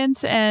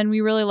experience, and we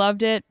really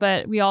loved it,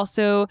 but we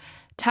also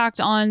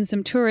tacked on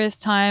some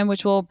tourist time,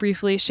 which we'll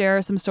briefly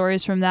share some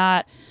stories from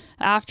that.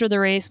 After the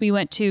race, we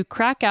went to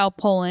Krakow,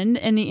 Poland.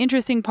 And the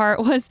interesting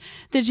part was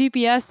the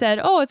GPS said,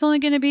 it's only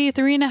going to be a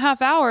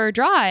 3.5-hour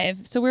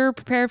drive. So we were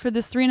prepared for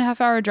this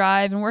 3.5-hour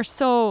drive, and we're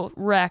so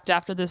wrecked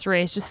after this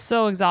race, just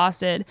so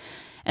exhausted.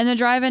 And the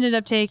drive ended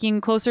up taking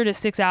closer to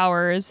 6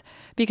 hours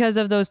because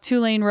of those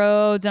 2-lane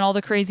roads and all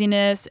the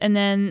craziness. And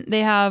then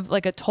they have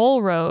like a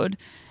toll road.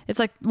 It's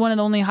like one of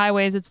the only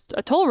highways. It's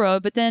a toll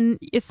road, but then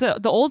it's the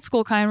old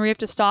school kind where you have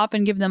to stop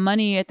and give them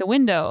money at the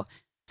window.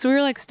 So we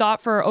were like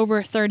stopped for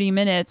over 30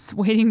 minutes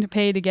waiting to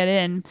pay to get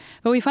in.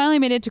 But we finally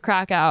made it to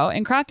Krakow.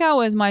 And Krakow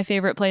was my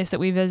favorite place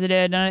that we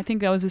visited. And I think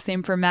that was the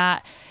same for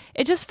Matt.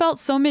 It just felt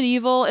so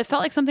medieval. It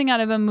felt like something out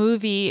of a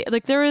movie.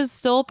 Like there was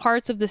still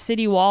parts of the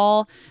city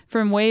wall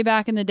from way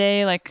back in the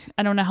day. Like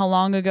I don't know how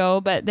long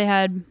ago, but they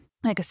had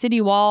like a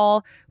city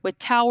wall with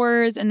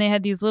towers and they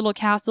had these little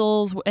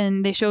castles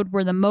and they showed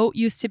where the moat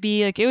used to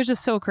be. Like it was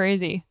just so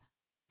crazy.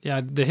 Yeah,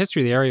 the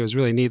history of the area was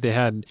really neat.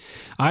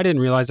 I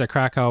didn't realize that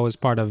Krakow was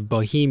part of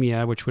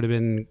Bohemia, which would have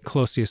been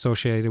closely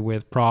associated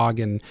with Prague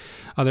and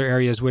other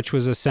areas, which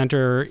was a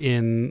center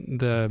in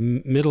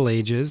the Middle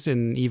Ages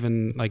in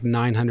even like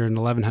 900 and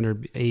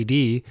 1100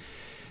 AD.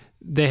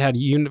 They had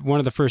one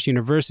of the first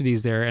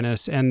universities there, and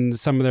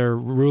some of their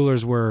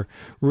rulers were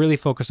really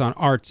focused on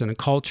arts and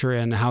culture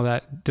and how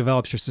that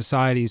develops your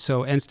society.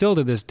 So, and still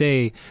to this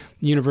day,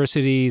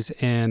 universities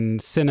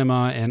and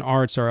cinema and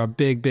arts are a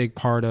big, big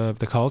part of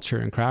the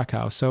culture in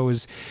Krakow. So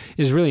it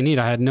was really neat.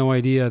 I had no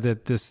idea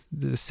that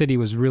the city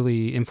was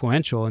really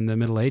influential in the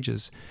Middle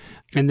Ages.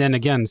 And then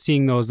again,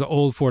 seeing the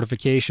old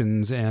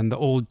fortifications and the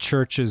old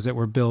churches that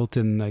were built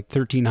in like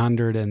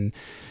 1300 and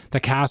the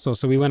castle.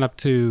 So we went up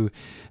to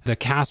the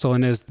castle,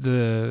 and as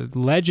the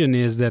legend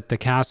is that the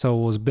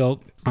castle was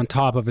built on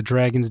top of a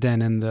dragon's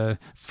den, and the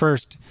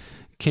first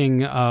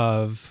king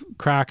of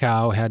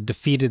Krakow had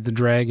defeated the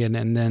dragon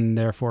and then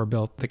therefore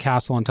built the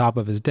castle on top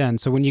of his den.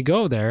 So when you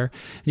go there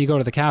and you go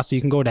to the castle,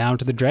 you can go down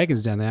to the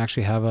dragon's den. They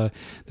actually have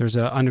there's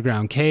an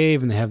underground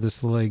cave, and they have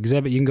this little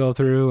exhibit you can go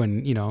through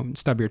and,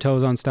 stub your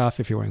toes on stuff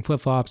if you're wearing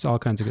flip-flops, all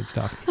kinds of good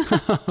stuff.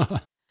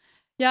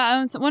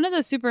 Yeah, one of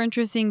the super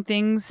interesting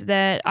things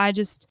that I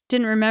just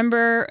didn't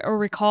remember or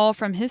recall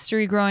from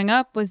history growing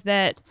up was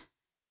that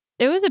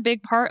it was a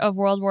big part of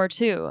World War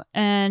II.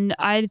 And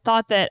I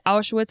thought that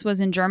Auschwitz was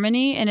in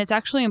Germany, and it's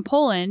actually in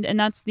Poland, and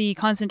that's the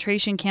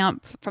concentration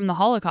camp from the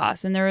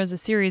Holocaust. And there was a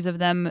series of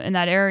them in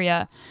that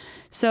area.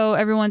 So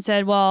everyone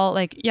said, well,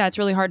 yeah, it's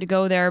really hard to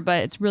go there,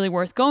 but it's really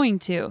worth going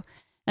to.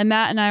 And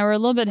Matt and I were a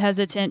little bit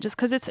hesitant just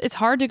because it's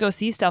hard to go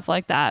see stuff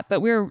like that.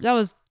 But that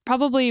was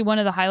probably one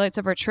of the highlights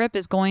of our trip,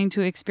 is going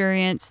to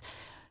experience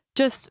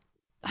just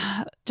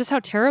how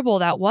terrible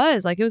that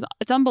was.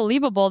 It's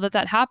unbelievable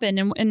that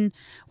happened. And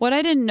what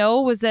I didn't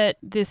know was that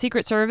the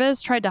Secret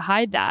Service tried to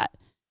hide that.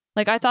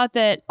 I thought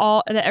that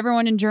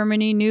everyone in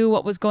Germany knew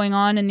what was going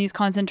on in these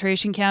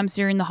concentration camps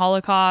during the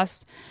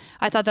Holocaust.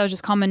 I thought that was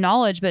just common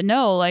knowledge, but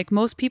no,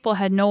 most people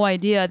had no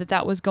idea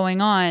that was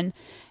going on.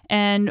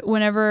 And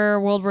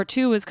whenever World War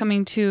II was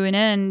coming to an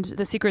end,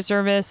 the Secret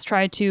Service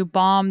tried to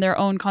bomb their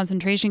own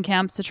concentration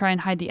camps to try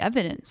and hide the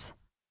evidence.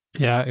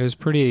 Yeah, it was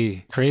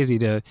pretty crazy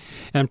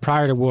and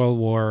prior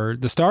to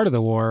the start of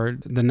the war,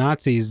 the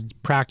Nazis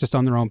practiced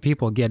on their own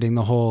people, getting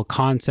the whole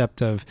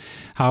concept of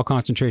how a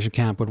concentration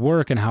camp would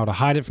work and how to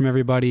hide it from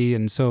everybody.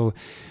 And so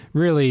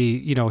really,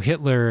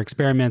 Hitler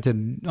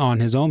experimented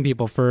on his own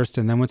people first.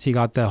 And then once he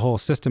got the whole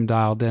system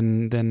dialed,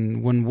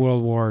 then when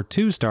World War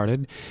II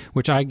started,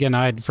 which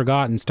I'd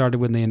forgotten, started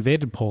when they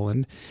invaded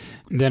Poland.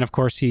 Then, of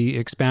course, he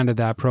expanded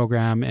that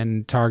program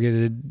and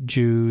targeted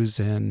Jews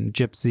and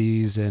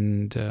gypsies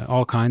and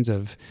all kinds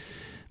of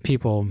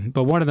people.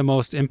 But one of the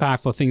most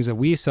impactful things that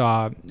we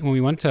saw when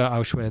we went to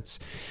Auschwitz,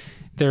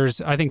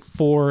 there's, I think,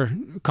 4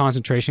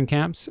 concentration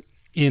camps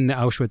in the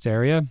Auschwitz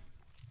area.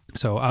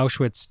 So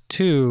Auschwitz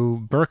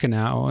II,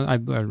 Birkenau,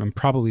 I'm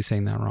probably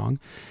saying that wrong,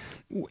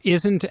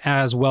 isn't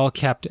as well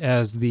kept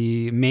as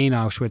the main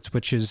Auschwitz,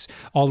 which is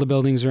all the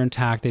buildings are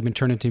intact. They've been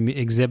turned into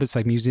exhibits,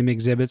 like museum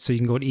exhibits. So you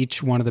can go to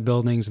each one of the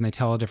buildings and they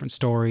tell a different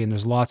story, and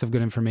there's lots of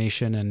good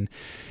information, and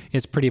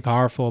it's pretty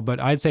powerful. But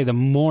I'd say the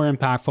more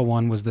impactful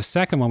one was the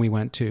second one we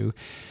went to,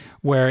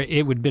 where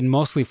it would have been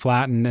mostly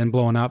flattened and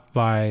blown up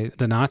by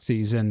the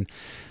Nazis.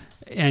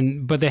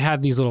 But they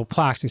had these little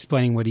plaques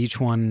explaining what each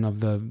one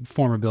of the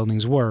former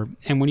buildings were.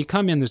 And when you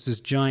come in, there's this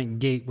giant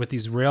gate with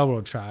these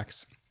railroad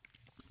tracks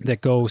that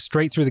go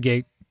straight through the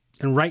gate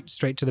and right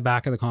straight to the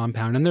back of the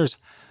compound. And there's,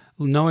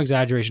 no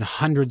exaggeration,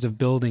 hundreds of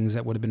buildings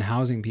that would have been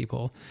housing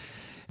people.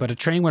 But a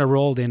train would have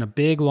rolled in, a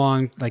big,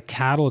 long,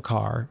 cattle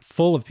car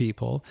full of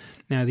people.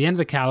 Now, at the end of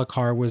the cattle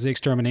car was the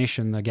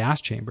extermination, the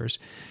gas chambers.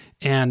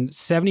 And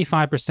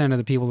 75% of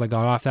the people that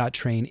got off that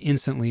train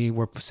instantly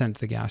were sent to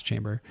the gas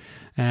chamber.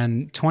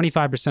 And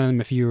 25% of them,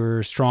 if you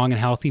were strong and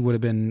healthy, would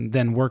have been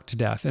then worked to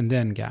death and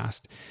then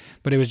gassed.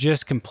 But it was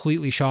just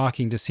completely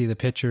shocking to see the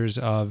pictures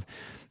of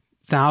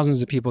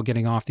thousands of people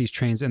getting off these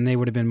trains, and they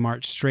would have been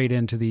marched straight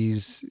into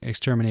these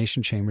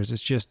extermination chambers.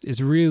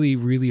 It's really,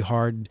 really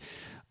hard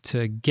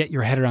to get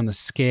your head around the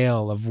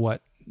scale of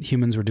what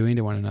humans were doing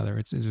to one another.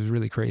 It was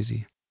really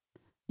crazy.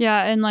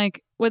 Yeah, and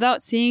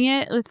without seeing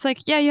it, it's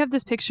yeah, you have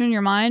this picture in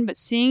your mind, but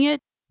seeing it,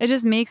 it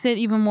just makes it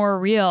even more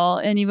real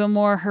and even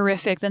more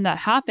horrific than that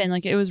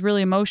happened. It was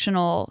really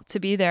emotional to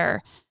be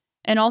there.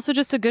 And also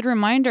just a good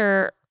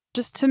reminder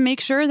just to make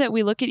sure that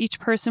we look at each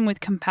person with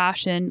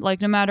compassion,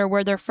 no matter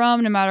where they're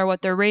from, no matter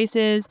what their race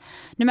is,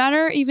 no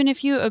matter even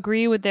if you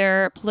agree with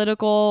their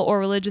political or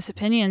religious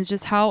opinions,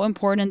 just how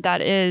important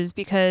that is,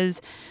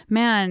 because,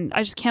 man,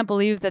 I just can't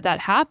believe that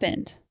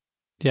happened.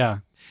 Yeah.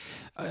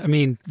 I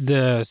mean,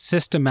 the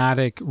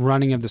systematic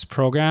running of this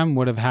program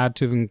would have had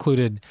to have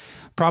included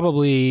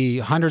probably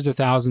hundreds of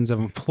thousands of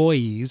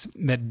employees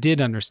that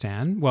did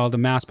understand. Well, the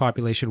mass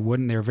population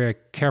wouldn't. They were very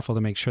careful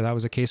to make sure that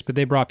was the case, but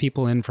they brought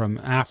people in from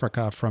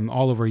Africa, from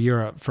all over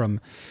Europe, from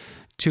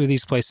two of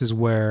these places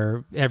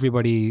where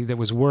everybody that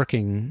was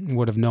working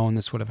would have known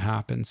this would have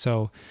happened.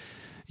 So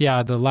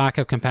yeah, the lack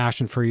of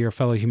compassion for your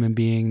fellow human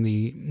being,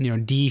 the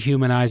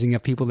dehumanizing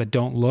of people that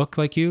don't look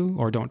like you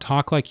or don't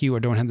talk like you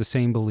or don't have the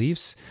same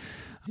beliefs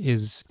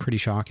is pretty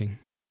shocking.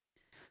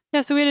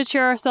 Yeah, so we had to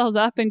cheer ourselves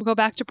up and go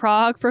back to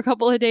Prague for a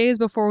couple of days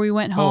before we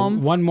went home.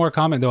 Oh, one more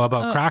comment, though,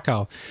 about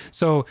Krakow.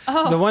 So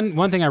the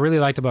one thing I really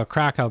liked about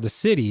Krakow, the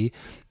city,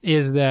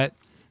 is that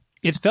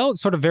it felt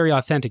sort of very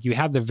authentic. You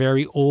had the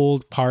very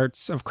old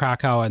parts of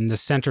Krakow and the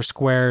center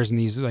squares and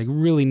these like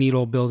really neat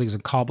old buildings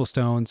and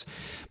cobblestones,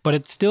 but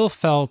it still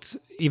felt,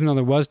 even though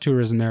there was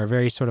tourism there,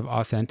 very sort of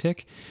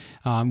authentic,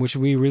 which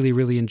we really,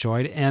 really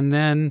enjoyed. And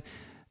then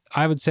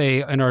I would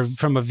say,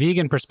 from a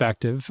vegan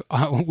perspective,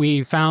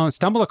 we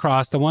stumbled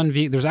across the one.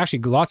 There's actually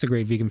lots of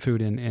great vegan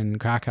food in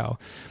Krakow,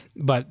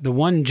 but the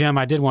one gem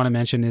I did want to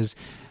mention is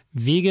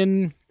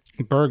vegan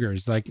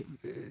burgers. Like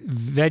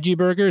veggie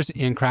burgers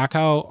in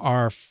Krakow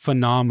are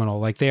phenomenal.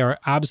 Like they are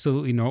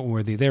absolutely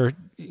noteworthy. They're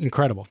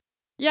incredible.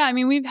 Yeah, I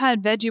mean, we've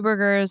had veggie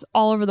burgers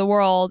all over the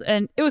world,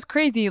 and it was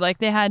crazy. Like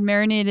they had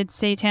marinated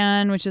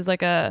seitan, which is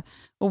like a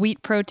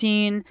wheat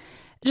protein.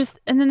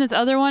 And then this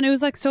other one, it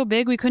was like so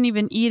big we couldn't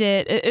even eat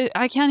it.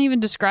 I can't even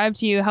describe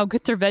to you how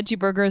good their veggie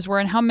burgers were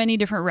and how many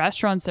different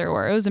restaurants there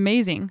were. It was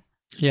amazing.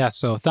 Yeah,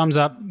 so thumbs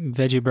up,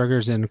 veggie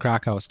burgers in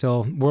Krakow.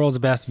 Still world's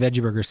best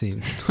veggie burger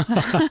scene.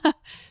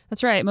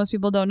 That's right. Most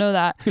people don't know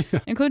that,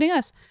 including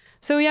us.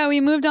 So yeah, we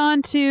moved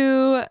on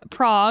to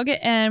Prague,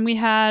 and we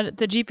had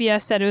the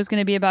GPS said it was going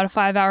to be about a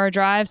 5-hour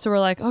drive. So we're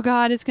like, oh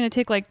God, it's going to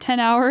take like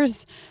 10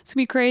 hours. It's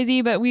going to be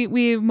crazy. But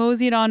we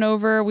moseyed on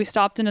over. We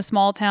stopped in a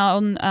small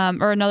town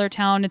or another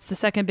town. It's the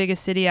second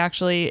biggest city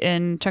actually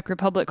in Czech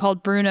Republic,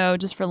 called Brno,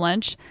 just for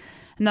lunch.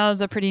 And that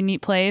was a pretty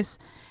neat place.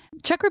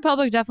 Czech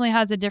Republic definitely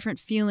has a different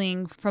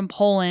feeling from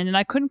Poland, and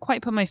I couldn't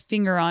quite put my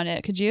finger on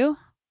it. Could you?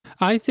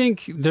 I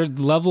think their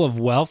level of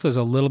wealth is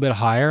a little bit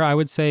higher, I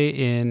would say,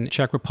 in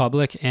Czech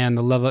Republic, and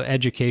the level of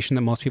education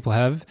that most people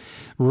have.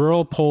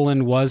 Rural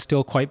Poland was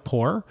still quite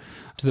poor,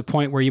 to the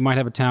point where you might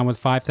have a town with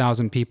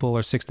 5,000 people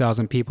or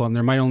 6,000 people, and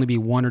there might only be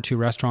one or two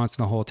restaurants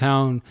in the whole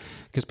town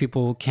because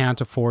people can't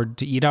afford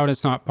to eat out.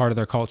 It's not part of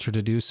their culture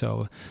to do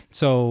so.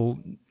 So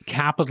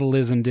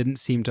capitalism didn't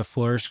seem to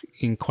flourish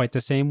in quite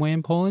the same way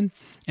in Poland.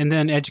 And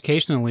then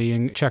educationally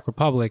in Czech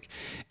Republic,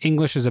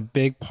 English is a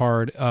big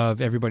part of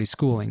everybody's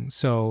schooling.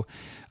 So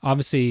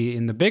obviously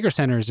in the bigger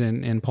centers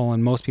in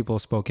Poland, most people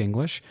spoke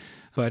English,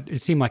 but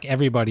it seemed like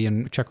everybody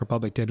in Czech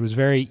Republic did. It was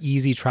very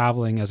easy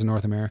traveling as a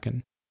North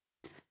American.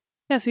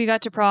 Yeah, so we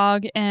got to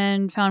Prague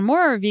and found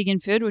more vegan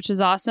food, which is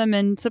awesome.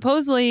 And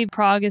supposedly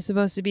Prague is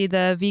supposed to be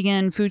the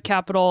vegan food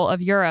capital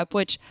of Europe,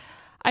 which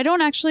I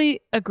don't actually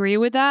agree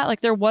with that.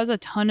 Like there was a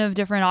ton of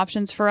different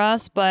options for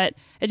us, but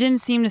it didn't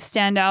seem to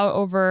stand out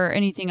over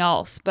anything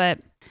else. But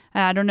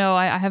I don't know.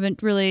 I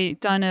haven't really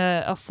done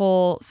a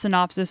full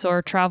synopsis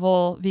or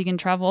vegan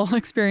travel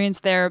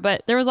experience there,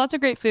 but there was lots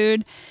of great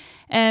food.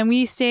 And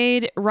we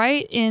stayed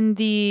right in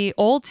the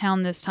old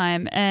town this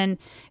time. And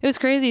it was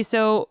crazy.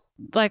 So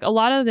like a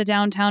lot of the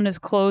downtown is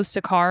closed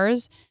to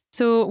cars.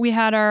 So we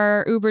had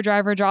our Uber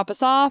driver drop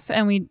us off,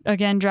 and we,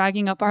 again,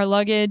 dragging up our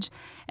luggage.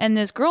 And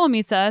this girl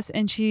meets us,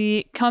 and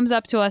she comes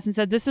up to us and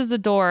said, this is the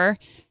door.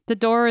 The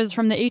door is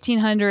from the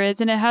 1800s,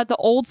 and it had the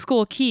old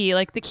school key,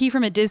 like the key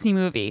from a Disney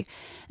movie.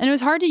 And it was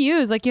hard to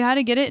use. Like you had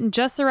to get it in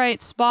just the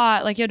right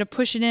spot. Like you had to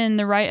push it in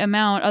the right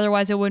amount.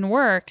 Otherwise it wouldn't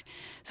work.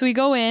 So we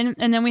go in,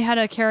 and then we had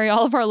to carry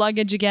all of our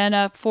luggage again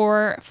up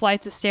 4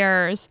 flights of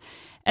stairs.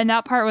 And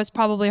that part was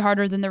probably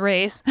harder than the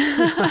race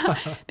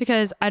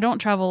because I don't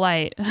travel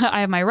light.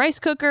 I have my rice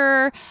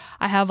cooker.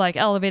 I have like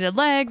elevated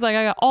legs. Like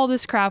I got all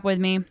this crap with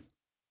me.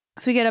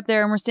 So we get up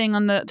there and we're staying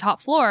on the top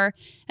floor,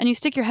 and you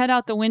stick your head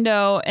out the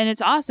window, and it's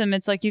awesome.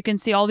 It's like you can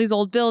see all these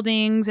old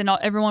buildings and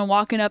everyone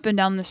walking up and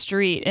down the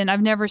street. And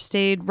I've never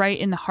stayed right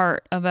in the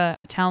heart of a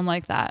town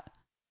like that.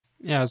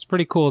 Yeah, it's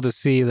pretty cool to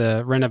see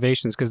the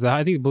renovations because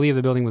I believe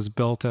the building was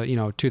built,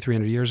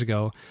 200-300 years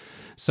ago.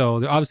 So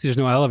obviously there's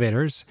no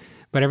elevators,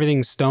 but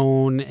everything's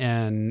stone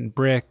and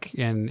brick,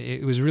 and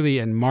it was really,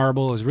 and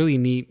marble. It was really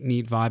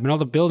neat vibe. And all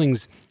the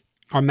buildings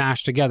are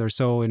mashed together.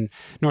 So in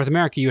North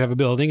America, you have a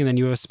building and then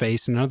you have a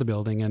space in another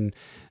building, and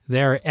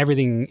there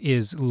everything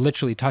is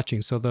literally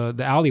touching. So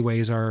the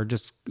alleyways are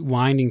just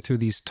winding through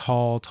these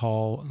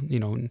tall,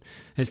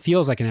 it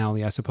feels like an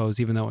alley, I suppose,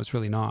 even though it's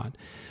really not.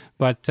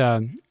 But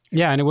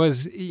yeah, and it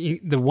was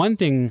the one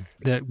thing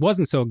that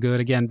wasn't so good,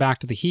 again, back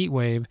to the heat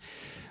wave,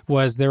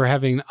 was they were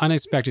having an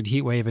unexpected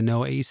heat wave and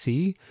no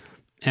AC.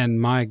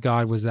 And my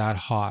God, was that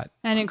hot.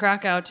 And in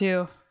Krakow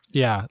too.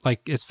 Yeah,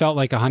 like it felt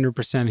like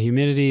 100%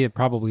 humidity. It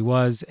probably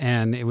was.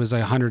 And it was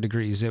like 100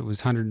 degrees. It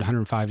was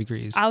 105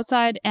 degrees.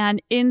 Outside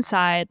and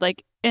inside,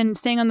 and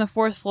staying on the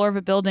 4th floor of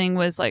a building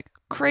was like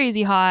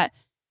crazy hot.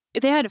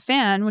 they had a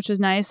fan, which was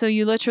nice. So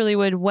you literally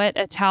would wet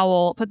a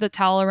towel, put the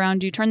towel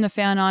around you, turn the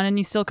fan on, and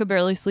you still could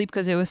barely sleep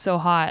because it was so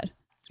hot.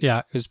 Yeah,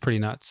 it was pretty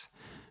nuts.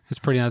 It's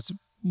pretty nuts.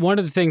 One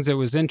of the things that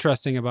was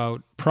interesting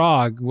about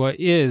Prague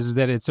is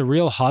that it's a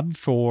real hub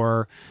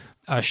for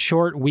a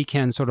short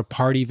weekend sort of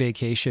party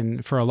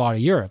vacation for a lot of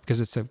Europe,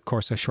 because it's, of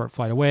course, a short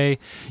flight away.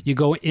 You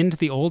go into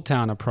the old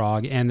town of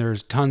Prague and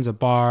there's tons of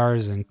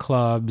bars and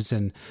clubs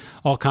and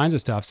all kinds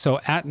of stuff. So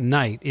at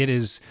night,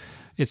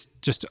 it's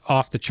just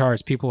off the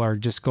charts. People are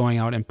just going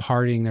out and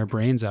partying their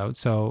brains out.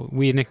 So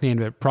we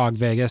nicknamed it Prague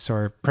Vegas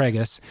or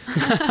Pragus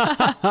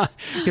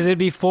because it'd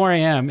be 4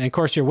 a.m. And of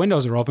course, your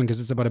windows are open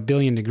because it's about 1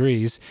 billion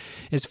degrees.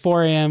 It's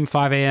 4 a.m.,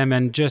 5 a.m.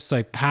 and just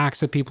like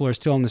packs of people are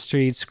still in the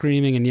streets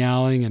screaming and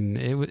yelling. And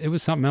it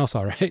was something else,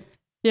 all right.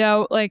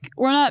 Yeah, like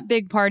we're not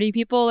big party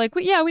people. Like,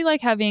 we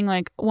like having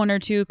like 1 or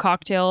 2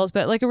 cocktails,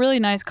 but like a really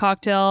nice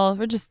cocktail.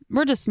 We're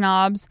just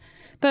snobs,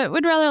 but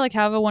we'd rather like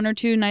have 1 or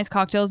 2 nice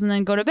cocktails and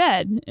then go to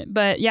bed.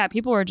 But yeah,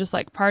 people were just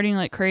like partying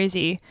like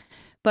crazy.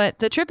 But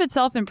the trip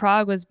itself in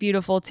Prague was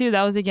beautiful too.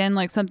 That was again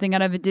like something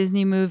out of a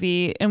Disney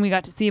movie, and we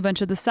got to see a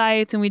bunch of the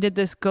sights, and we did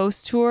this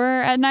ghost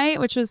tour at night,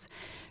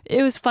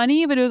 it was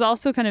funny, but it was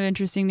also kind of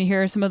interesting to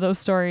hear some of those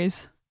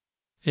stories.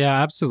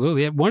 Yeah,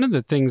 absolutely. One of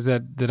the things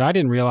that I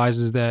didn't realize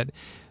is that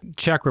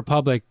Czech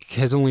Republic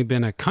has only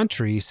been a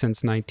country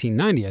since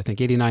 1990, I think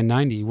 89,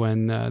 90,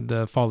 when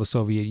the fall of the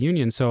Soviet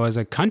Union. So as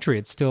a country,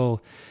 it's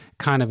still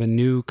kind of a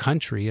new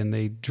country, and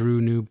they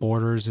drew new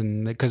borders,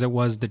 and because it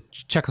was the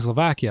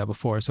Czechoslovakia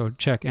before, so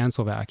Czech and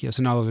Slovakia.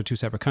 So now those are 2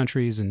 separate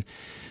countries. And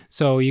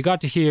so you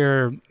got to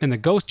hear, in the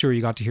ghost tour,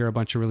 you got to hear a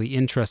bunch of really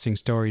interesting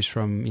stories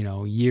from,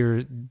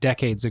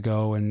 decades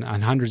ago and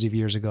hundreds of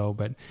years ago.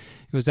 But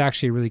it was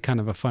actually really kind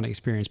of a fun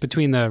experience.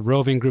 Between the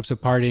roving groups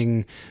of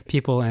partying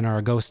people and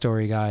our ghost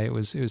story guy, it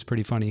was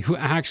pretty funny, who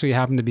actually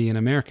happened to be an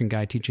American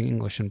guy teaching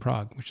English in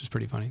Prague, which is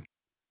pretty funny.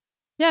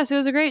 Yeah, so it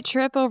was a great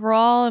trip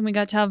overall, and we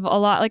got to have a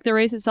lot, like the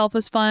race itself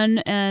was fun,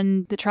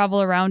 and the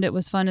travel around it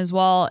was fun as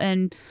well.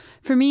 And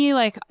for me,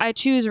 like I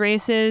choose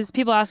races.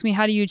 People ask me,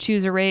 how do you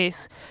choose a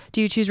race?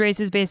 Do you choose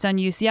races based on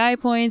UCI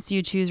points? Do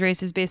you choose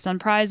races based on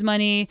prize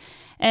money?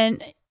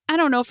 And I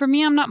don't know. For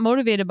me, I'm not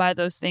motivated by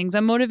those things.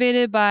 I'm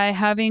motivated by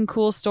having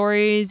cool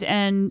stories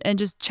and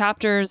just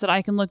chapters that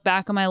I can look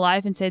back on my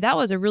life and say, that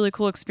was a really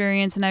cool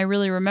experience, and I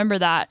really remember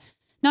that.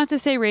 Not to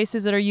say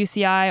races that are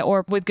UCI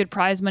or with good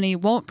prize money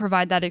won't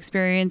provide that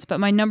experience,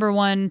 but my number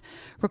one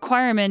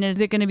requirement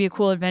is it going to be a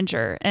cool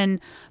adventure. And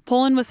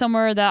Poland was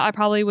somewhere that I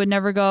probably would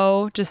never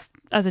go just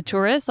as a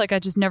tourist. Like I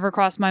just never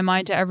crossed my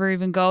mind to ever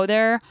even go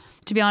there.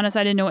 To be honest,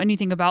 I didn't know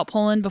anything about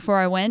Poland before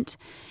I went.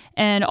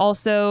 And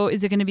also,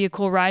 is it going to be a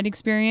cool ride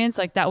experience?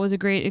 Like that was a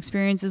great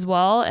experience as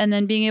well. And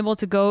then being able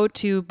to go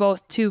to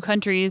both 2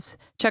 countries,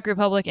 Czech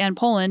Republic and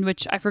Poland,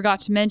 which I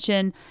forgot to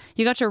mention,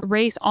 you got to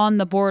race on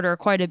the border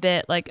quite a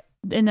bit. Like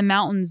in the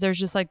mountains, there's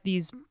just like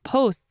these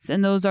posts,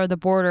 and those are the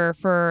border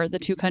for the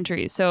 2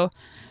 countries. So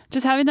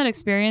just having that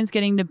experience,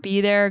 getting to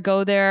be there,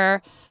 go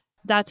there,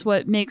 that's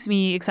what makes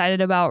me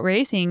excited about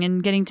racing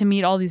and getting to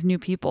meet all these new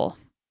people.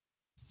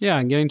 Yeah,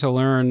 and getting to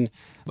learn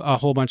a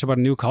whole bunch about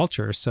a new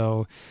culture.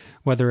 So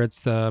whether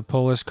it's the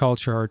Polish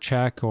culture or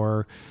Czech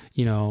or,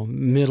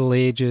 Middle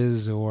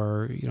Ages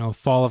or,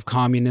 fall of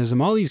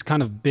communism, all these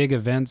kind of big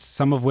events,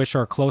 some of which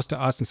are close to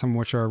us and some of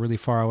which are really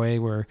far away,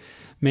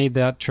 made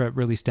that trip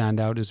really stand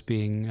out as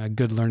being a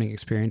good learning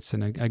experience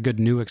and a good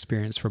new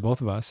experience for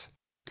both of us.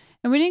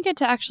 And we didn't get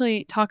to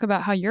actually talk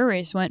about how your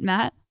race went,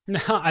 Matt. No,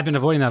 I've been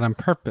avoiding that on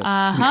purpose.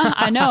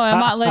 I know. I'm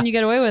not letting you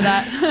get away with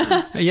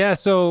that. Yeah,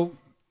 so...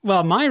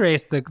 Well, my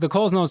race, the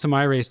Coles Notes to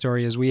my race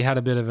story is we had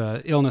a bit of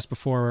a illness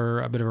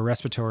before, a bit of a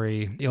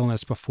respiratory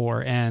illness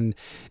before. And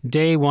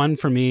day 1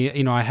 for me,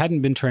 I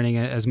hadn't been training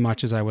as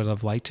much as I would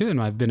have liked to,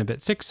 and I've been a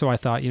bit sick. So I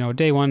thought,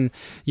 day 1,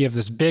 you have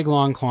this big,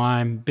 long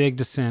climb, big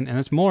descent, and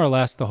it's more or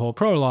less the whole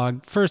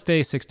prologue. First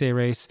day, 6-day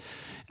race.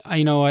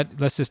 You know what?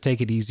 Let's just take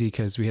it easy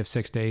because we have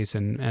 6 days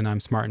and I'm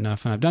smart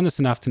enough. And I've done this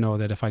enough to know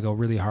that if I go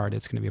really hard,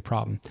 it's going to be a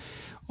problem.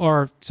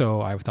 Or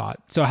so I thought.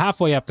 So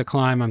halfway up the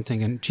climb, I'm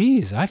thinking,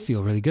 geez, I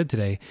feel really good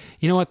today.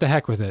 You know what? The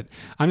heck with it.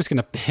 I'm just going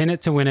to pin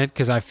it to win it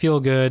because I feel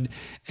good.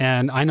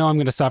 And I know I'm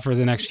going to suffer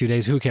the next few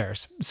days. Who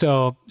cares?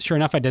 So sure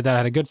enough, I did that. I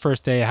had a good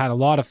first day. I had a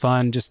lot of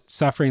fun, just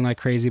suffering like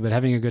crazy, but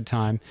having a good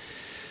time.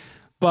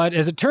 But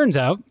as it turns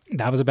out,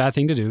 that was a bad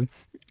thing to do.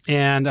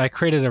 And I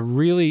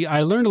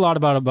learned a lot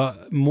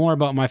about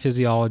my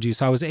physiology.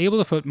 So I was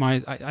able to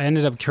I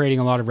ended up creating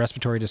a lot of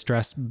respiratory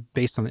distress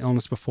based on the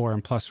illness before,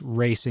 and plus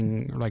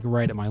racing like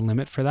right at my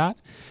limit for that.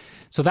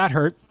 So that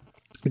hurt.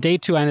 Day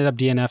 2, I ended up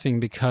DNFing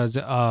because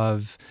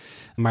of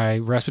my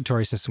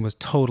respiratory system was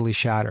totally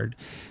shattered.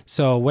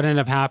 So what ended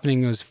up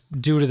happening was,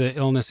 due to the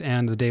illness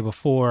and the day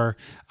before,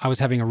 I was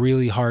having a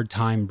really hard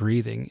time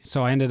breathing.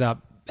 So I ended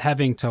up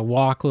having to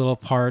walk little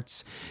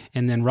parts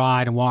and then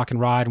ride and walk and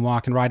ride and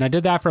walk and ride. And I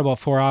did that for about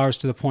 4 hours,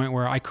 to the point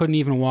where I couldn't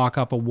even walk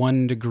up a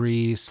 1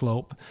 degree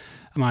slope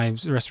My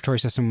respiratory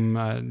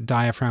system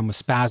diaphragm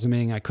was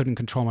spasming. I couldn't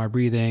control my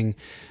breathing,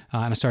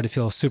 and I started to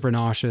feel super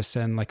nauseous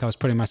and like I was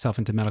putting myself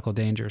into medical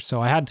danger.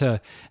 So I had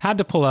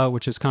to pull out,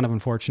 which is kind of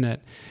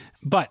unfortunate,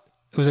 but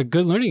it was a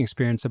good learning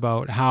experience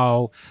about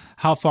how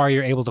far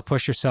you're able to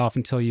push yourself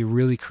until you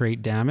really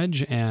create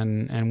damage,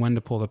 and when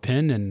to pull the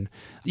pin. And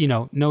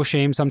no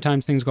shame.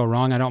 Sometimes things go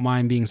wrong. I don't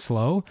mind being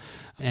slow.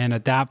 And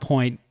at that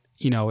point,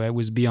 it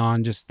was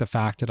beyond just the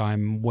fact that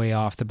I'm way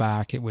off the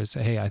back. It was,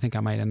 hey, I think I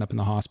might end up in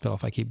the hospital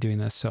if I keep doing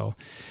this. So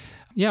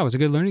yeah, it was a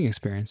good learning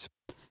experience.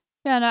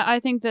 Yeah, and I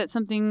think that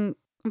something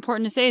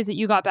important to say is that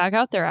you got back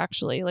out there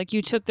actually. Like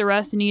you took the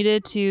rest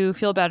needed to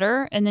feel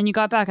better, and then you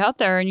got back out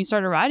there and you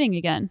started riding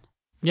again.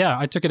 Yeah,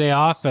 I took a day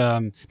off,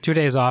 2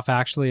 days off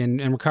actually,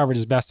 and recovered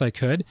as best I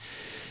could.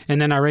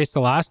 And then I raced the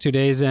last 2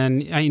 days,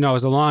 and I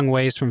was a long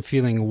ways from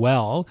feeling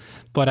well,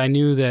 but I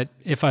knew that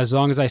as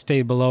long as I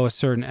stayed below a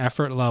certain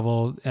effort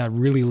level, a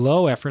really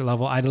low effort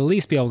level, I'd at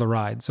least be able to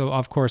ride. So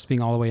of course,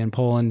 being all the way in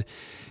Poland,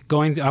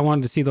 I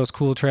wanted to see those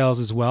cool trails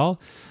as well.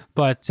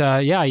 But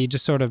you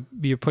just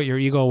you put your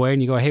ego away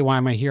and you go, hey, why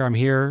am I here? I'm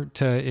here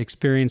to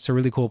experience a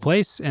really cool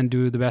place and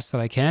do the best that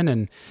I can,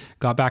 and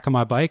got back on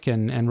my bike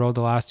and rode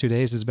the last 2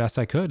 days as best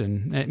I could.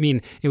 And I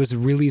mean, it was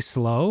really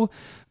slow,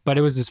 but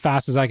it was as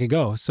fast as I could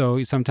go.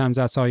 So sometimes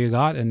that's all you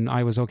got, and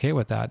I was okay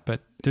with that.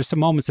 But there's some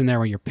moments in there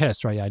where you're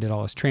pissed, right? I did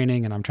all this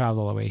training and I'm traveled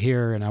all the way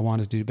here and I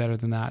wanted to do better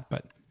than that.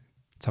 But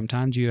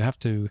sometimes you have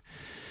to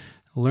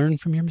learn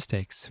from your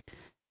mistakes.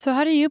 So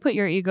how do you put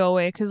your ego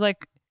away? Because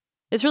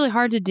it's really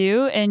hard to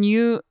do. And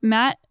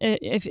Matt,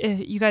 if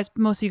you guys,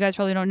 most of you guys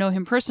probably don't know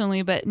him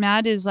personally, but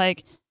Matt is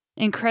like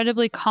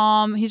incredibly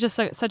calm. He's just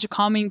such a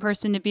calming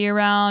person to be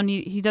around.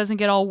 He doesn't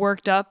get all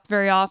worked up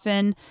very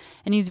often,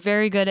 and he's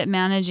very good at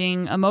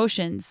managing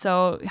emotions.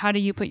 So how do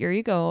you put your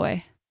ego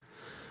away?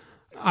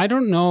 I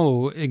don't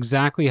know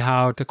exactly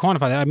how to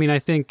quantify that. I mean, I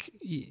think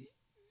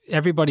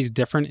everybody's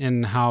different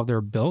in how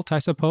they're built, I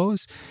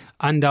suppose.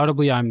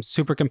 Undoubtedly, I'm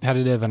super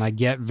competitive and I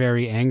get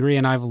very angry,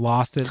 and I've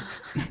lost it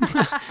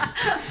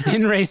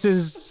in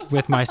races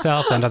with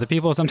myself and other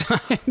people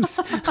sometimes.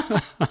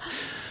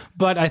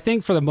 But I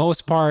think for the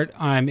most part,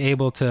 I'm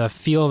able to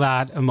feel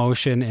that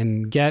emotion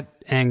and get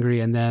angry,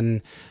 and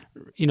then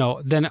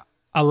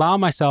allow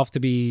myself to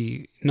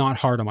be not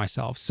hard on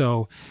myself.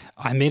 So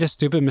I made a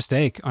stupid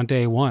mistake on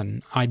day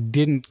one. I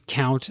didn't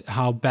count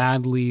how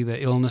badly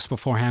the illness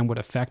beforehand would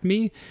affect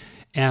me,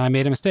 and I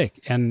made a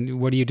mistake. And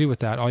what do you do with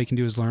that? All you can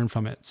do is learn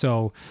from it.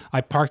 So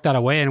I parked that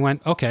away and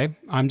went, okay,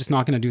 I'm just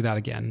not going to do that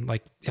again.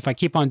 Like if I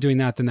keep on doing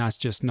that, then that's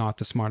just not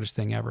the smartest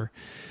thing ever.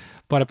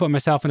 But I put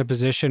myself in a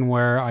position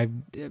where I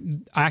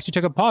actually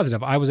took a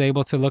positive. I was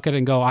able to look at it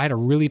and go, I had a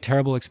really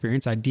terrible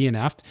experience. I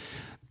DNF'd.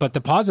 But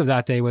the positive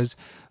that day was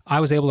I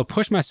was able to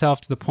push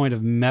myself to the point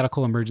of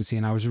medical emergency,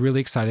 and I was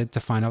really excited to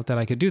find out that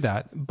I could do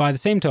that. By the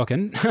same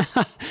token,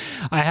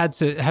 I have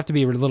to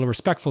be a little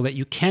respectful that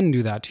you can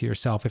do that to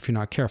yourself if you're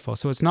not careful.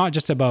 So it's not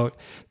just about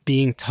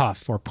being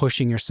tough or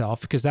pushing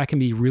yourself, because that can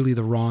be really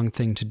the wrong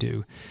thing to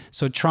do.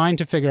 So trying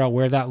to figure out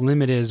where that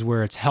limit is,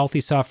 where it's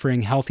healthy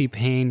suffering, healthy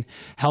pain,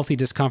 healthy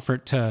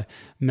discomfort to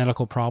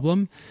medical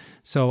problem.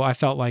 So I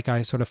felt like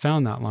I sort of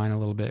found that line a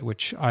little bit,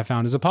 which I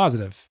found as a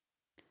positive.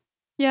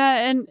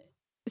 Yeah, and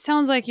it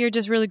sounds like you're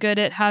just really good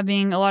at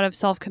having a lot of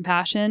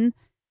self-compassion.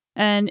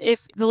 And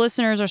if the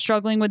listeners are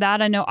struggling with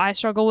that, I know I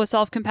struggle with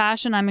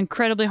self-compassion. I'm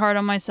incredibly hard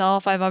on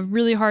myself. I have a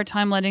really hard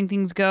time letting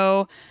things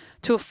go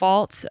to a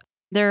fault.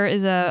 There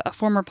is a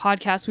former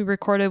podcast we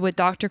recorded with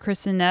Dr.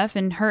 Kristen Neff,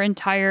 and her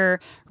entire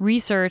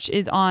research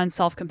is on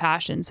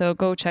self-compassion. So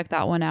go check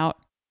that one out.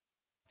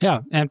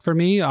 Yeah. And for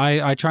me,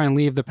 I try and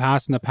leave the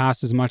past in the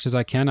past as much as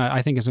I can.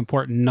 I think it's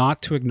important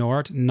not to ignore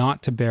it,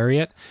 not to bury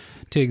it,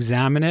 to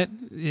examine it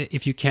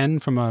if you can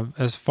from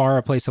as far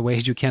a place away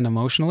as you can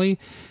emotionally,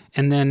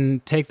 and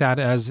then take that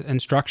as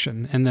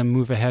instruction and then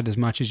move ahead as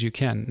much as you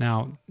can.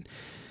 Now,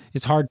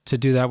 it's hard to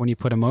do that when you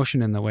put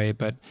emotion in the way,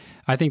 but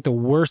I think the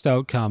worst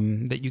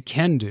outcome that you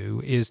can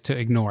do is to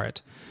ignore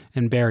it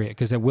and bury it,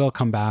 because it will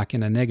come back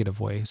in a negative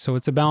way. So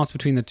it's a balance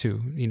between the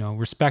two,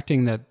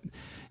 respecting that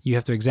you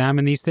have to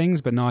examine these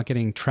things, but not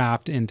getting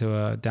trapped into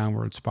a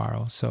downward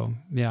spiral. So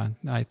yeah,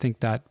 I think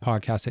that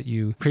podcast that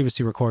you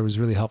previously recorded was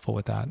really helpful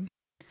with that.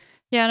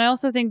 Yeah, and I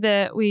also think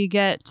that we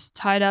get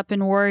tied up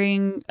in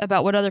worrying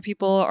about what other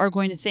people are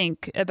going to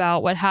think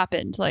about what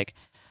happened. Like,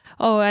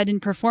 oh, I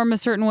didn't perform a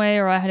certain way,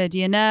 or I had a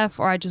DNF,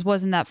 or I just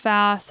wasn't that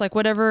fast. Like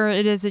whatever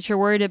it is that you're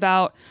worried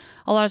about,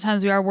 a lot of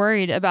times we are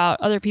worried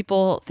about other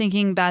people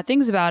thinking bad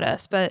things about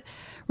us. But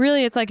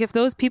really, it's like if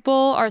those people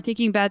are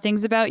thinking bad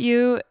things about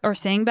you or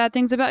saying bad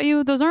things about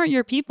you, those aren't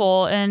your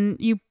people, and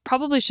you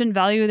probably shouldn't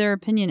value their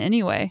opinion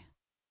anyway.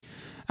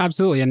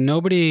 Absolutely. And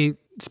nobody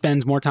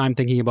spends more time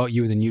thinking about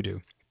you than you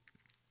do,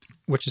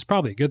 which is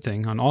probably a good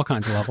thing on all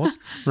kinds of levels,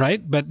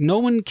 right? But no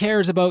one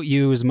cares about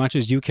you as much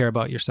as you care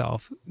about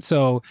yourself.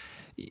 So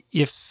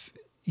if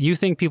you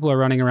think people are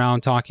running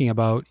around talking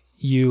about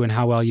you and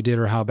how well you did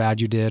or how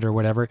bad you did or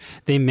whatever,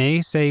 they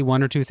may say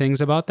one or two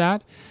things about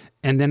that,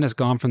 and then it's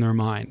gone from their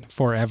mind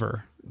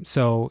forever.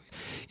 So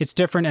it's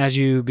different as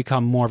you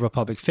become more of a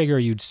public figure.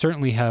 You'd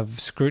certainly have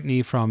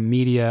scrutiny from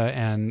media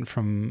and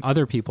from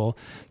other people.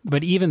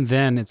 But even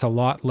then, it's a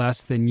lot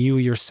less than you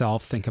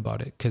yourself think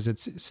about it because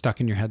it's stuck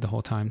in your head the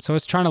whole time. So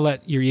it's trying to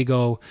let your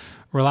ego,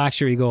 relax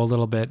your ego a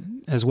little bit,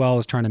 as well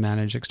as trying to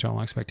manage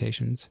external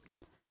expectations.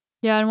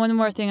 Yeah, and one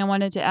more thing I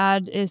wanted to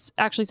add is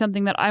actually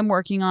something that I'm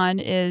working on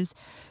is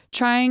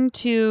trying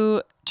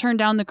to turn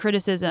down the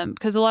criticism,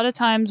 because a lot of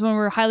times when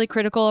we're highly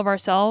critical of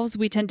ourselves,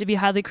 we tend to be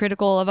highly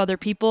critical of other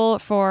people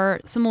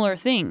for similar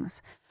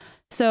things.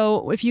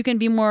 So if you can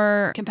be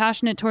more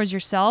compassionate towards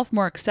yourself,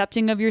 more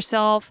accepting of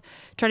yourself,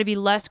 try to be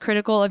less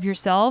critical of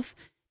yourself,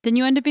 then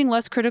you end up being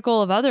less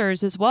critical of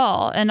others as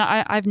well. And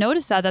I've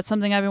noticed that that's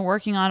something I've been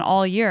working on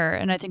all year.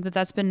 And I think that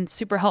that's been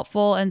super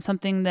helpful and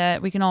something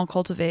that we can all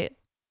cultivate.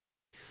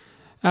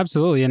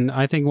 Absolutely. And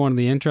I think one of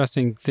the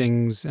interesting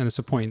things, and it's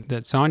a point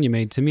that Sonia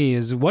made to me,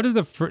 is what is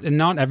and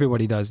not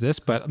everybody does this,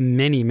 but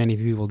many, many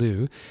people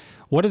do.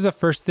 What is the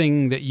first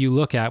thing that you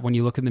look at when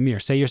you look in the mirror?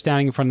 Say you're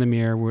standing in front of the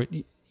mirror, where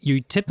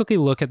you typically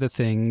look at the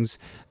things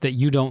that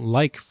you don't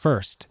like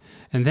first,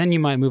 and then you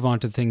might move on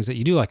to the things that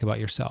you do like about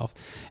yourself.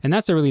 And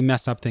that's a really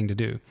messed up thing to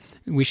do.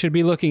 We should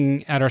be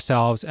looking at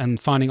ourselves and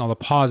finding all the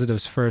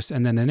positives first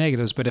and then the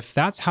negatives. But if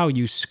that's how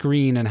you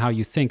screen and how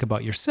you think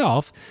about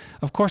yourself,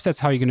 of course, that's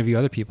how you're going to view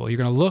other people. You're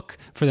going to look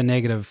for the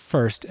negative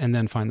first and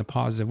then find the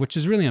positive, which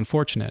is really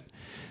unfortunate.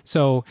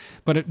 So,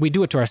 but we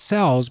do it to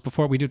ourselves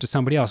before we do it to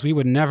somebody else. We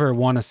would never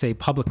want to say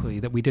publicly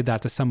that we did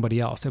that to somebody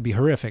else. It'd be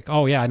horrific.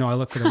 Oh yeah, I know, I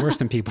look for the worst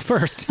in people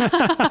first.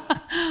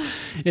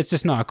 It's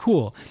just not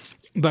cool.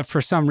 But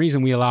for some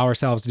reason, we allow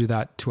ourselves to do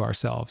that to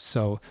ourselves.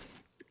 So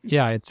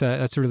yeah,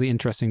 that's a really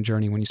interesting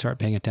journey when you start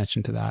paying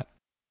attention to that.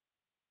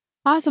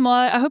 Awesome. Well,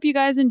 I hope you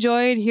guys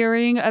enjoyed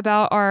hearing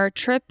about our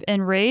trip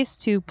and race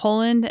to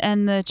Poland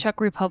and the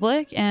Czech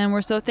Republic. And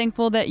we're so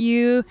thankful that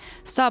you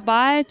stopped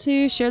by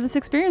to share this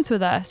experience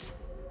with us.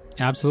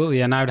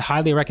 Absolutely. And I would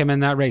highly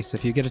recommend that race.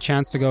 If you get a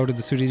chance to go to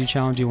the Sudety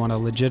Challenge, you want a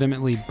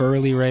legitimately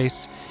burly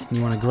race, and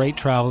you want a great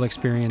travel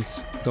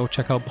experience, go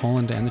check out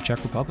Poland and the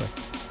Czech Republic.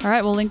 All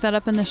right. We'll link that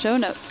up in the show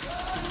notes.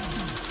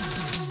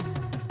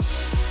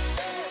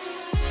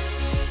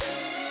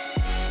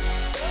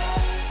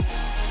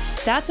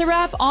 That's a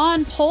wrap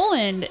on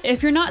Poland.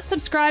 If you're not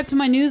subscribed to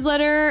my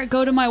newsletter,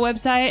 go to my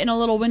website and a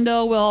little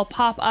window will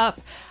pop up.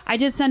 I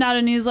did send out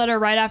a newsletter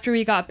right after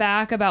we got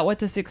back about what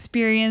this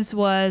experience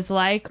was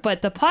like,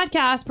 but the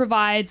podcast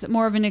provides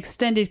more of an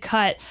extended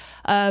cut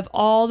of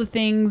all the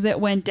things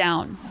that went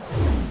down.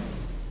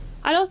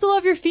 I'd also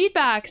love your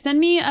feedback. Send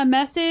me a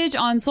message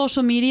on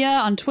social media,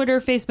 on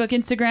Twitter, Facebook,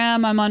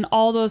 Instagram. I'm on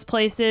all those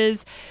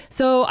places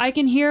so I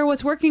can hear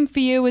what's working for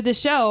you with the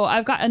show.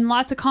 I've gotten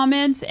lots of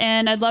comments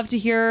and I'd love to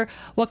hear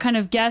what kind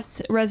of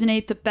guests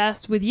resonate the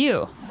best with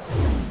you.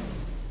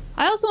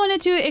 I also wanted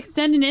to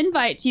extend an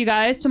invite to you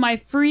guys to my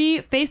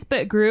free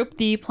Facebook group,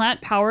 the Plant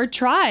Powered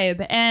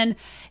Tribe. And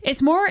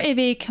it's more of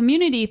a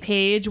community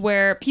page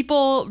where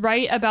people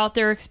write about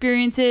their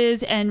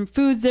experiences and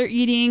foods they're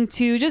eating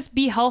to just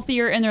be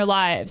healthier in their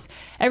lives.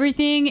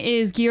 Everything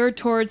is geared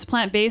towards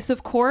plant-based,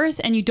 of course,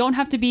 and you don't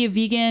have to be a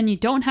vegan. You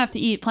don't have to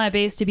eat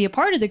plant-based to be a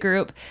part of the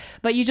group,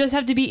 but you just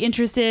have to be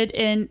interested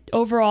in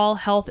overall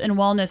health and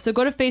wellness. So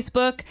go to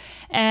Facebook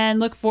and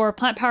look for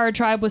Plant Powered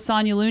Tribe with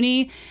Sonia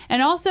Looney.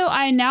 And also,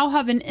 I now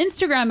have an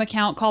Instagram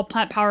account called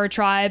Plant Powered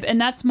Tribe, and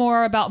that's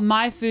more about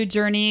my food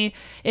journey.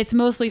 It's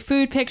mostly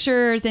food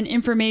pictures and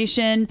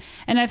information,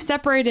 and I've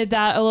separated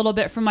that a little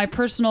bit from my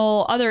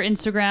personal other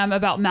Instagram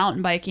about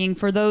mountain biking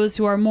for those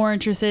who are more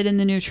interested in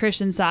the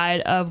nutrition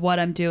side of what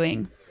I'm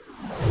doing.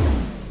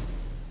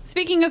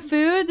 Speaking of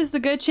food, this is a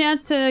good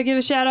chance to give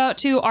a shout out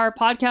to our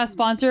podcast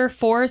sponsor,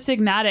 Four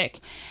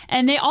Sigmatic.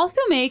 And they also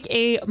make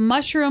a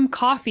mushroom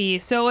coffee.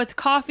 So it's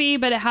coffee,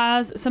 but it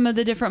has some of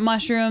the different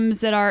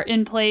mushrooms that are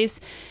in place.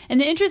 And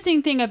the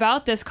interesting thing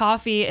about this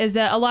coffee is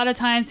that a lot of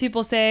times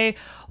people say,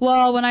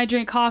 well, when I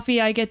drink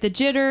coffee, I get the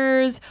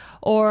jitters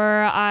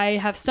or I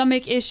have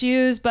stomach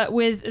issues. But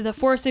with the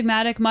Four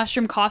Sigmatic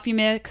mushroom coffee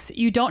mix,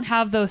 you don't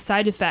have those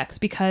side effects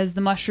because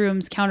the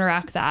mushrooms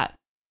counteract that.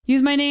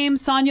 Use my name,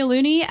 Sonia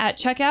Looney, at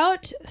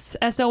checkout,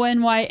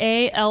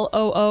 SONYALOONEY,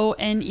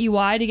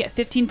 to get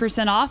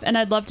 15% off, and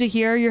I'd love to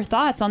hear your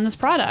thoughts on this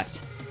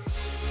product.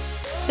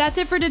 That's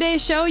it for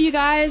today's show, you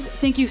guys.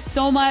 Thank you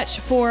so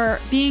much for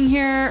being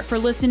here, for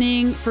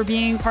listening, for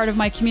being part of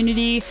my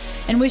community,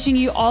 and wishing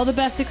you all the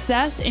best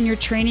success in your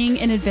training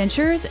and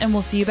adventures, and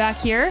we'll see you back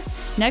here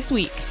next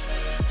week.